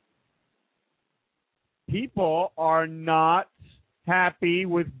people are not happy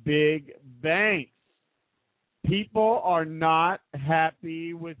with big banks. People are not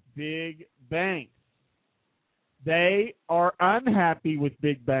happy with big banks. They are unhappy with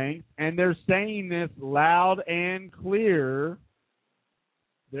big banks, and they're saying this loud and clear.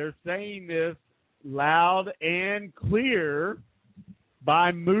 They're saying this loud and clear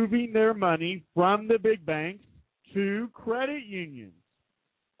by moving their money from the big banks to credit unions.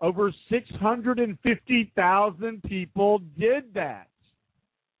 Over 650,000 people did that.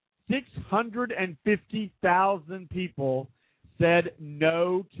 650,000 people said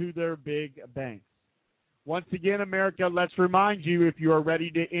no to their big banks. Once again, America, let's remind you, if you are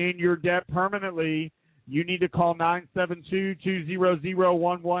ready to end your debt permanently, you need to call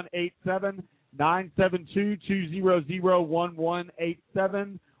 972-200-1187,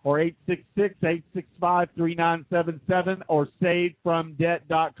 972-200-1187, or 866-865-3977, or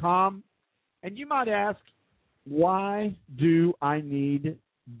savefromdebt.com. And you might ask, why do I need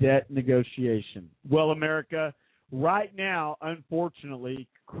debt negotiation? Well, America, right now, unfortunately,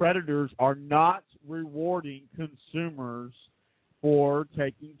 creditors are not rewarding consumers for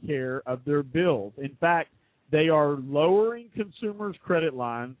taking care of their bills. In fact, they are lowering consumers' credit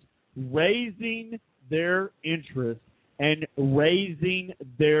lines, raising their interest, and raising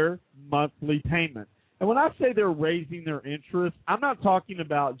their monthly payment. And when I say they're raising their interest, I'm not talking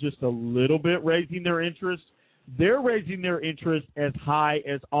about just a little bit raising their interest. They're raising their interest as high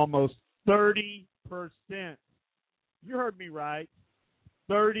as almost 30%. You heard me right,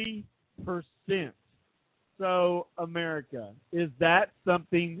 30%. So, America, is that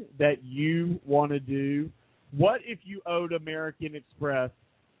something that you want to do? What if you owed American Express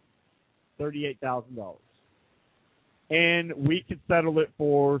 $38,000 and we could settle it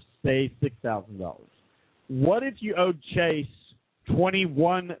for, say, $6,000? What if you owed Chase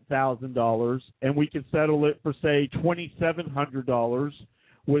 $21,000 and we could settle it for, say, $2,700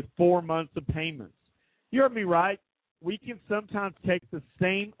 with 4 months of payments? You heard me right. We can sometimes take the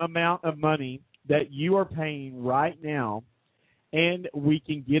same amount of money that you are paying right now, and we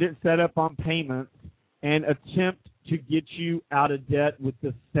can get it set up on payments and attempt to get you out of debt with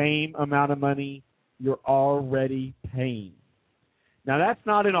the same amount of money you're already paying. Now, that's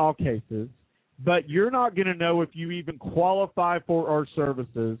not in all cases, but you're not going to know if you even qualify for our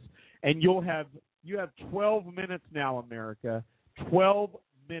services, and you have 12 minutes now, America, 12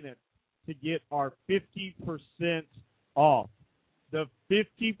 minutes to get our 50% off. The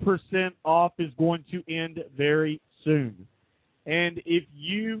 50% off is going to end very soon. And if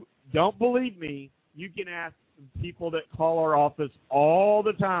you don't believe me, you can ask people that call our office all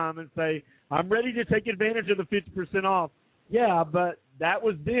the time and say, I'm ready to take advantage of the 50% off. Yeah, but that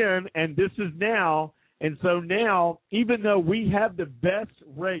was then and this is now. And so now, even though we have the best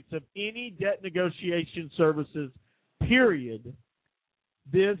rates of any debt negotiation services, period,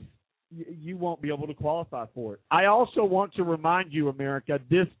 you won't be able to qualify for it. I also want to remind you, America,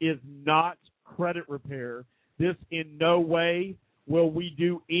 this is not credit repair. This in no way will we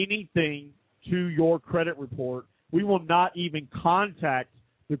do anything to your credit report. We will not even contact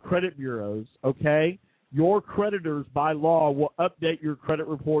the credit bureaus, okay? Your creditors, by law, will update your credit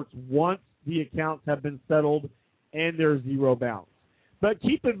reports once the accounts have been settled and there's zero balance. But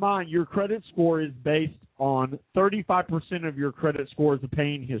keep in mind, your credit score is based on 35% of your credit score is a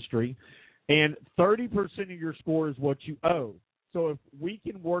paying history, and 30% of your score is what you owe. So if we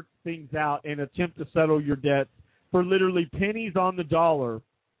can work things out and attempt to settle your debts for literally pennies on the dollar,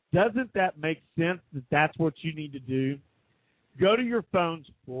 doesn't that make sense that that's what you need to do? Go to your phones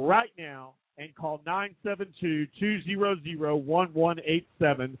right now and call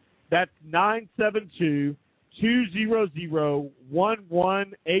 972-200-1187. That's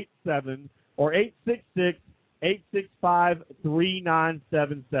 972-200-1187 or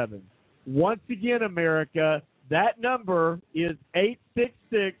 866-865-3977. Once again, America, that number is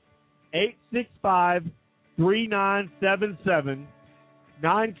 866-865-3977,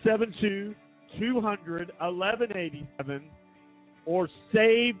 972-200-1187, or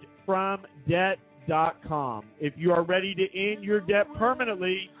savedfromdebt.com. If you are ready to end your debt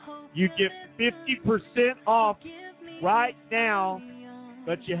permanently, you get 50% off right now,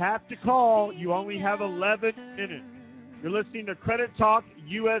 but you have to call. You only have 11 minutes. You're listening to Credit Talk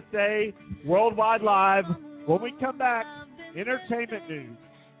USA Worldwide Live. When we come back, entertainment news.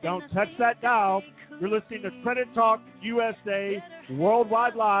 Don't touch that dial. You're listening to Credit Talk USA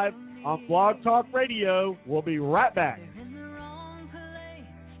Worldwide Live on Blog Talk Radio. We'll be right back.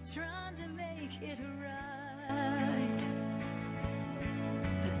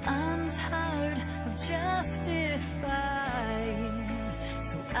 I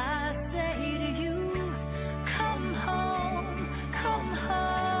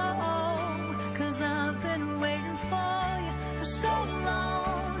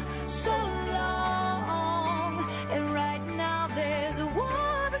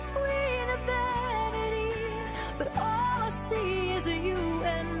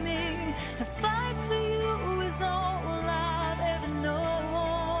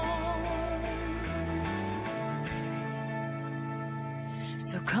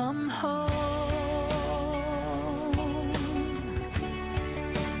come home.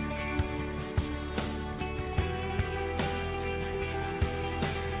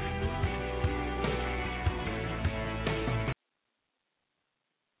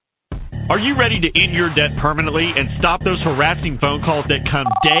 Are you ready to end your debt permanently and stop those harassing phone calls that come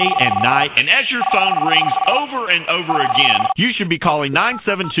day and night? And as your phone rings over and over again, you should be calling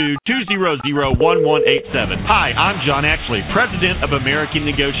 972-200-1187. Hi, I'm John Ashley, President of American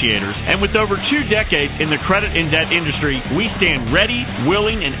Negotiators. And with over 2 decades in the credit and debt industry, we stand ready,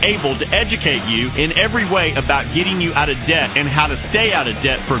 willing, and able to educate you in every way about getting you out of debt and how to stay out of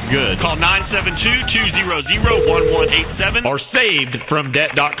debt for good. Call 972-200-1187 or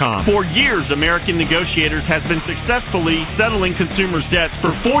savedfromdebt.com. For years, American Negotiators has been successfully settling consumers' debts for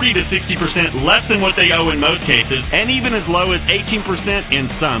 40 to 60% less than what they owe in most cases, and even as low as 18% in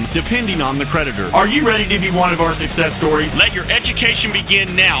some, depending on the creditor. Are you ready to be one of our success stories? Let your education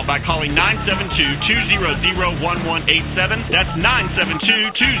begin now by calling 972-200-1187. That's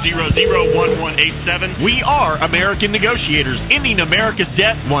 972-200-1187. We are American Negotiators, ending America's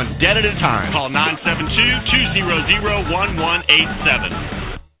debt one debt at a time. Call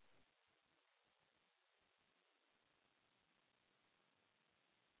 972-200-1187.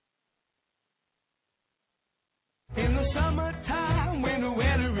 In the summertime, when the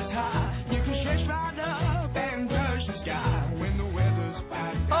weather is high, you can stretch right up and touch the sky when the weather's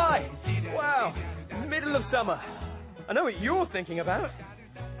fine. Hi! Wow, middle of summer. I know what you're thinking about.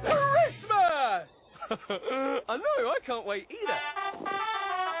 Christmas! I know, I can't wait either.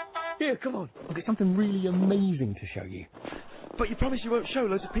 Here, come on. I've got something really amazing to show you. But you promise you won't show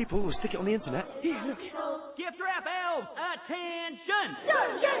loads of people or stick it on the internet? Here, look. Gift wrap elves, attention!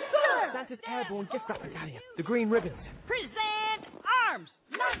 Sir, yes, sir! Santa's Airborne Gift Wrap Battalion, the green ribbons. Present arms,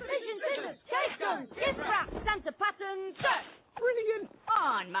 night vision scissors, tape guns, gift wrap, Santa patterns. Brilliant!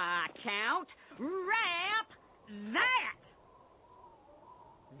 On my count, wrap that.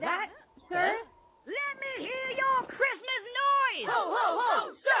 That, sir? Let me hear your Christmas noise. Ho, ho, ho,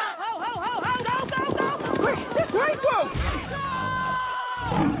 sir! Ho, ho, ho, ho, go, go, go! Quick, this way, whoa!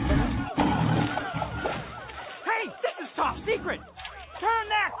 Hey, this is top secret. Turn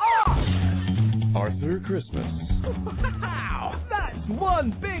that off. Arthur Christmas. Wow, that's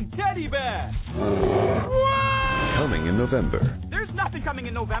one big teddy bear. Coming in November. There's nothing coming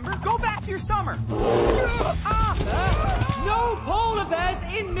in November. Go back to your summer. Arthur, no polar bears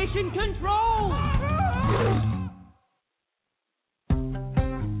in mission control.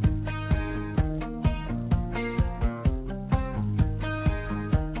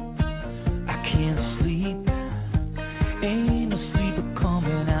 Ain't no sleep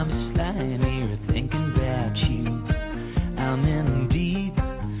coming, I'm just lying here thinking about you. I'm in deep,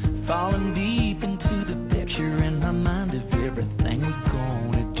 falling deep into the picture in my mind of everything we're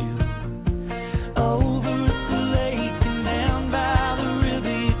gonna do. Over at the lake and down by the river,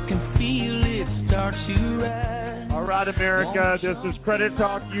 you can feel it start to rise. All right, America, this is Credit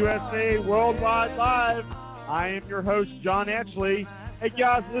Talk USA Worldwide Live. I am your host, John Ashley. Hey,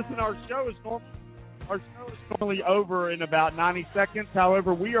 guys, listen, our show is normally over in about 90 seconds.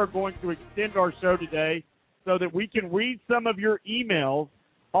 However, we are going to extend our show today so that we can read some of your emails.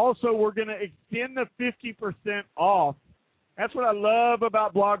 Also, we're going to extend the 50% off. That's what I love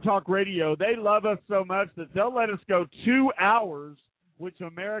about Blog Talk Radio. They love us so much that they'll let us go 2 hours, which,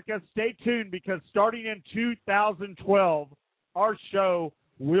 America, stay tuned, because starting in 2012, our show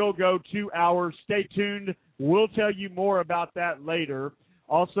will go 2 hours. Stay tuned. We'll tell you more about that later.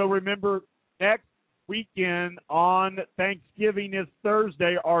 Also, remember, next weekend on Thanksgiving is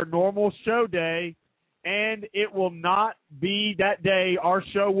Thursday, our normal show day, and it will not be that day. Our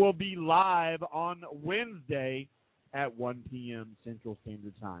show will be live on Wednesday at 1 p.m. Central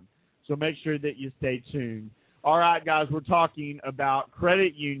Standard Time. So make sure that you stay tuned. All right, guys, we're talking about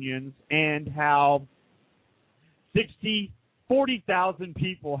credit unions and how 40,000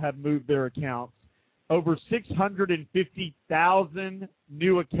 people have moved their accounts. Over 650,000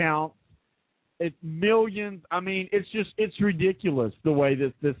 new accounts. It's millions. I mean, it's ridiculous the way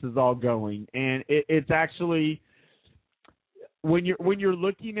this is all going. And it's actually, when you're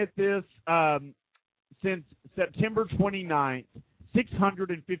looking at this, since September 29th,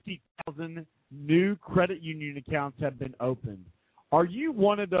 650,000 new credit union accounts have been opened. Are you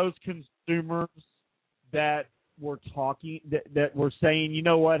one of those consumers that were that were saying, you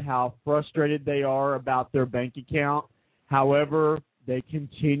know what, how frustrated they are about their bank account? However, they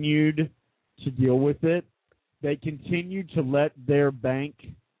continued to deal with it. They continue to let their bank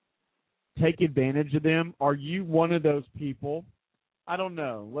take advantage of them. Are you one of those people? I don't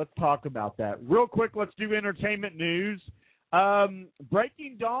know. Let's talk about that. Real quick, let's do entertainment news.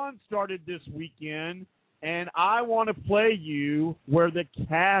 Breaking Dawn started this weekend, and I want to play you where the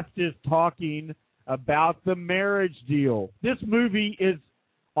cast is talking about the marriage deal. This movie is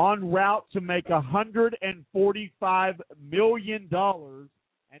en route to make $145 million.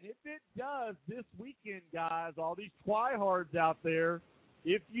 And if it does this weekend, guys, all these tryhards out there,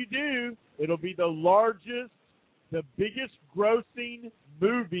 if you do, it'll be the largest, the biggest grossing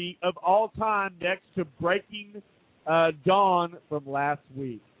movie of all time next to Breaking Dawn from last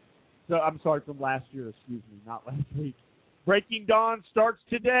week. From last year, excuse me, not last week. Breaking Dawn starts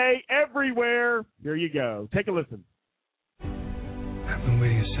today everywhere. Here you go. Take a listen. I've been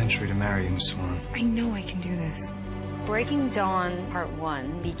waiting a century to marry you, Miss Swan. I know I can do this. Breaking Dawn Part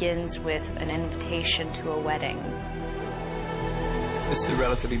 1 begins with an invitation to a wedding. This is a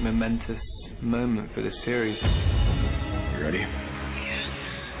relatively momentous moment for the series. You ready?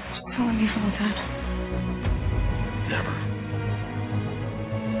 Just tell me how that. Never.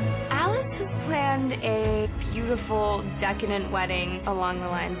 Alice has planned a beautiful, decadent wedding along the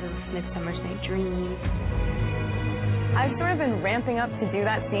lines of Midsummer's Night Dream. I've sort of been ramping up to do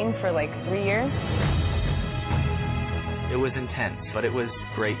that scene for like 3 years. It was intense, but it was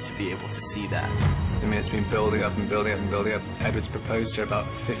great to be able to see that. I mean, it's been building up and building up and building up. Edward's proposed to her about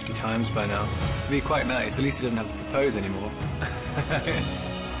 50 times by now. It'd be quite nice. At least he doesn't have to propose anymore.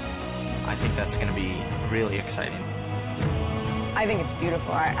 I think that's going to be really exciting. I think it's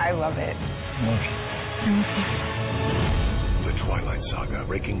beautiful. I love it. The Twilight Saga,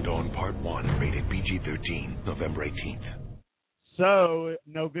 Breaking Dawn Part 1, rated PG-13, November 18th. So,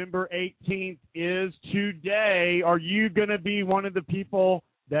 November 18th is today. Are you going to be one of the people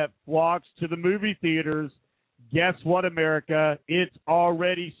that flocks to the movie theaters? Guess what, America? It's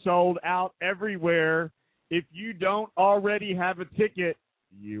already sold out everywhere. If you don't already have a ticket,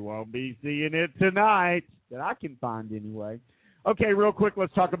 you won't be seeing it tonight, that I can find anyway. Okay, real quick,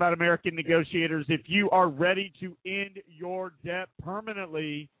 let's talk about American Negotiators. If you are ready to end your debt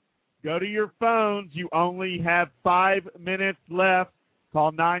permanently, go to your phones. You only have 5 minutes left.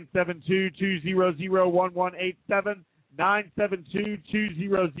 Call 972-200-1187,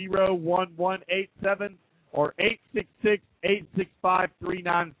 972-200-1187, or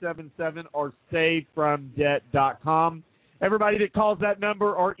 866-865-3977, or SaveFromDebt.com. Everybody that calls that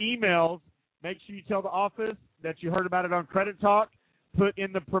number or emails, make sure you tell the office that you heard about it on Credit Talk. Put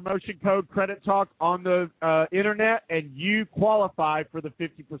in the promotion code Credit Talk on the internet, and you qualify for the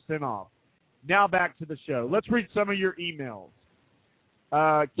 50% off. Now back to the show. Let's read some of your emails.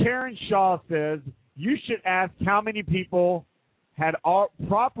 Karen Shaw says, you should ask how many people had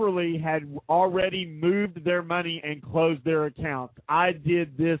already moved their money and closed their accounts. I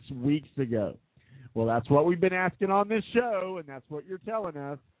did this weeks ago. Well, that's what we've been asking on this show, and that's what you're telling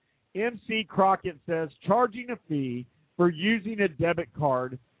us. MC Crockett says, charging a fee for using a debit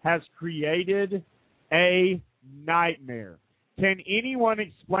card has created a nightmare. Can anyone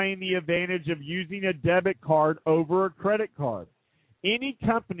explain the advantage of using a debit card over a credit card? Any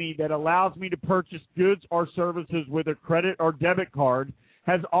company that allows me to purchase goods or services with a credit or debit card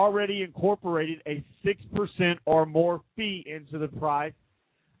has already incorporated a 6% or more fee into the price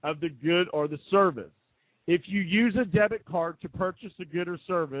of the good or the service. If you use a debit card to purchase a good or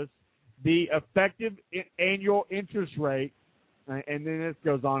service, the effective annual interest rate, and then this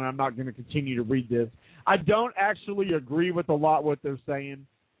goes on, I'm not going to continue to read this. I don't actually agree with a lot what they're saying.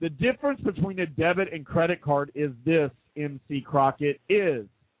 The difference between a debit and credit card is this, MC Crockett, is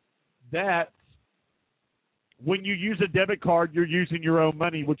that when you use a debit card, you're using your own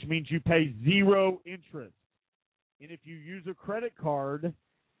money, which means you pay zero interest. And if you use a credit card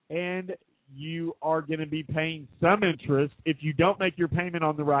and you are going to be paying some interest if you don't make your payment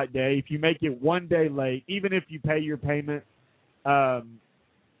on the right day, if you make it 1 day late, even if you pay your payment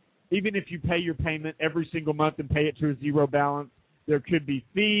every single month and pay it to a zero balance, there could be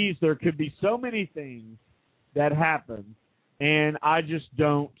fees, there could be so many things that happen, and I just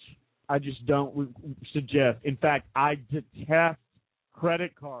don't suggest. In fact, I detest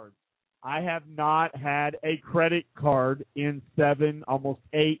credit cards. I have not had a credit card in 7, almost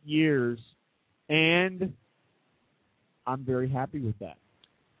 8 years, and I'm very happy with that.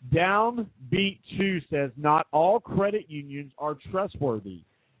 Downbeat 2 says, not all credit unions are trustworthy.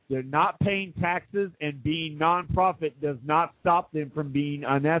 They're not paying taxes, and being nonprofit does not stop them from being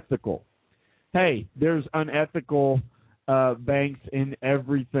unethical. Hey, there's unethical banks in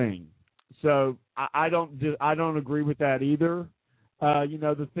everything. So I don't agree with that either.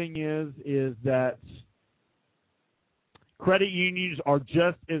 The thing is that credit unions are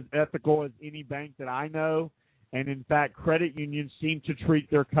just as ethical as any bank that I know, and in fact, credit unions seem to treat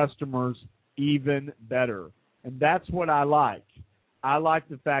their customers even better. And that's what I like. I like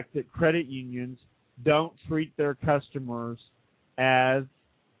the fact that credit unions don't treat their customers as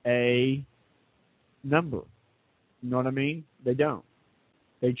a number. You know what I mean? They don't.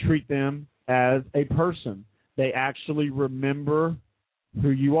 They treat them as a person. They actually remember who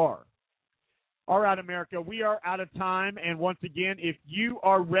you are. All right, America, we are out of time. And once again, if you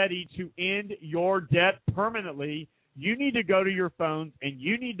are ready to end your debt permanently, you need to go to your phones and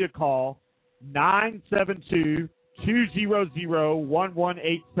you need to call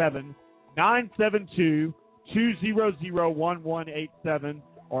 972-200-1187, 972-200-1187,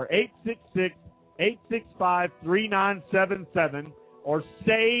 or 866-865-3977, or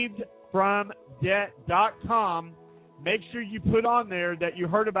savedfromdebt.com. Make sure you put on there that you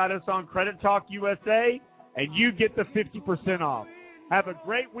heard about us on Credit Talk USA, and you get the 50% off. Have a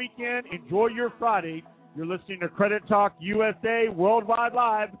great weekend. Enjoy your Friday. You're listening to Credit Talk USA Worldwide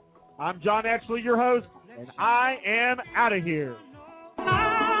Live. I'm John Ashley, your host, and I am out of here.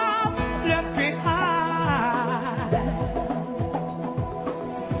 Left behind.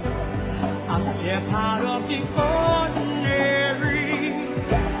 I step out of the ordinary.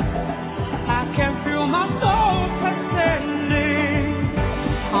 I can feel my soul ascending.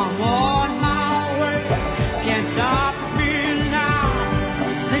 I'm on my way. Can't stop me now.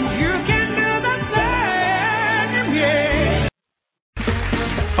 Then you can do the same, yeah.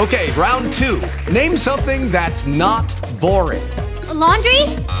 Okay, round 2. Name something that's not boring. A laundry?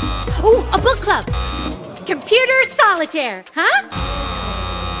 Ooh, a book club. Computer solitaire, huh?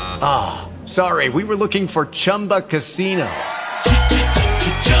 Ah, sorry, we were looking for Chumba Casino.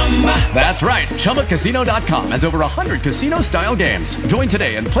 That's right, ChumbaCasino.com has over 100 casino-style games. Join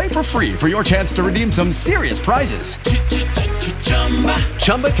today and play for free for your chance to redeem some serious prizes.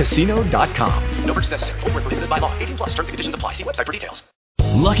 ChumbaCasino.com. No purchase necessary. Void where prohibited by law. 18+ terms and conditions apply. See website for details.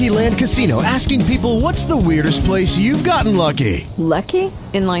 Lucky Land Casino, asking people, what's the weirdest place you've gotten lucky? Lucky?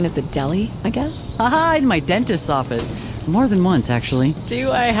 In line at the deli, I guess? Aha, in my dentist's office. More than once, actually.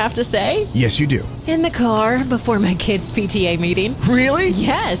 Do I have to say? Yes, you do. In the car before my kids' PTA meeting. Really?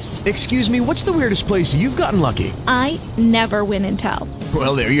 Yes. Excuse me, what's the weirdest place you've gotten lucky? I never win and tell.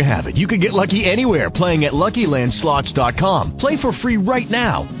 Well, there you have it. You can get lucky anywhere, playing at LuckyLandSlots.com. Play for free right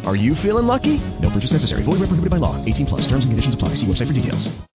now. Are you feeling lucky? No purchase necessary. Void where prohibited by law. 18+. Terms and conditions apply. See website for details.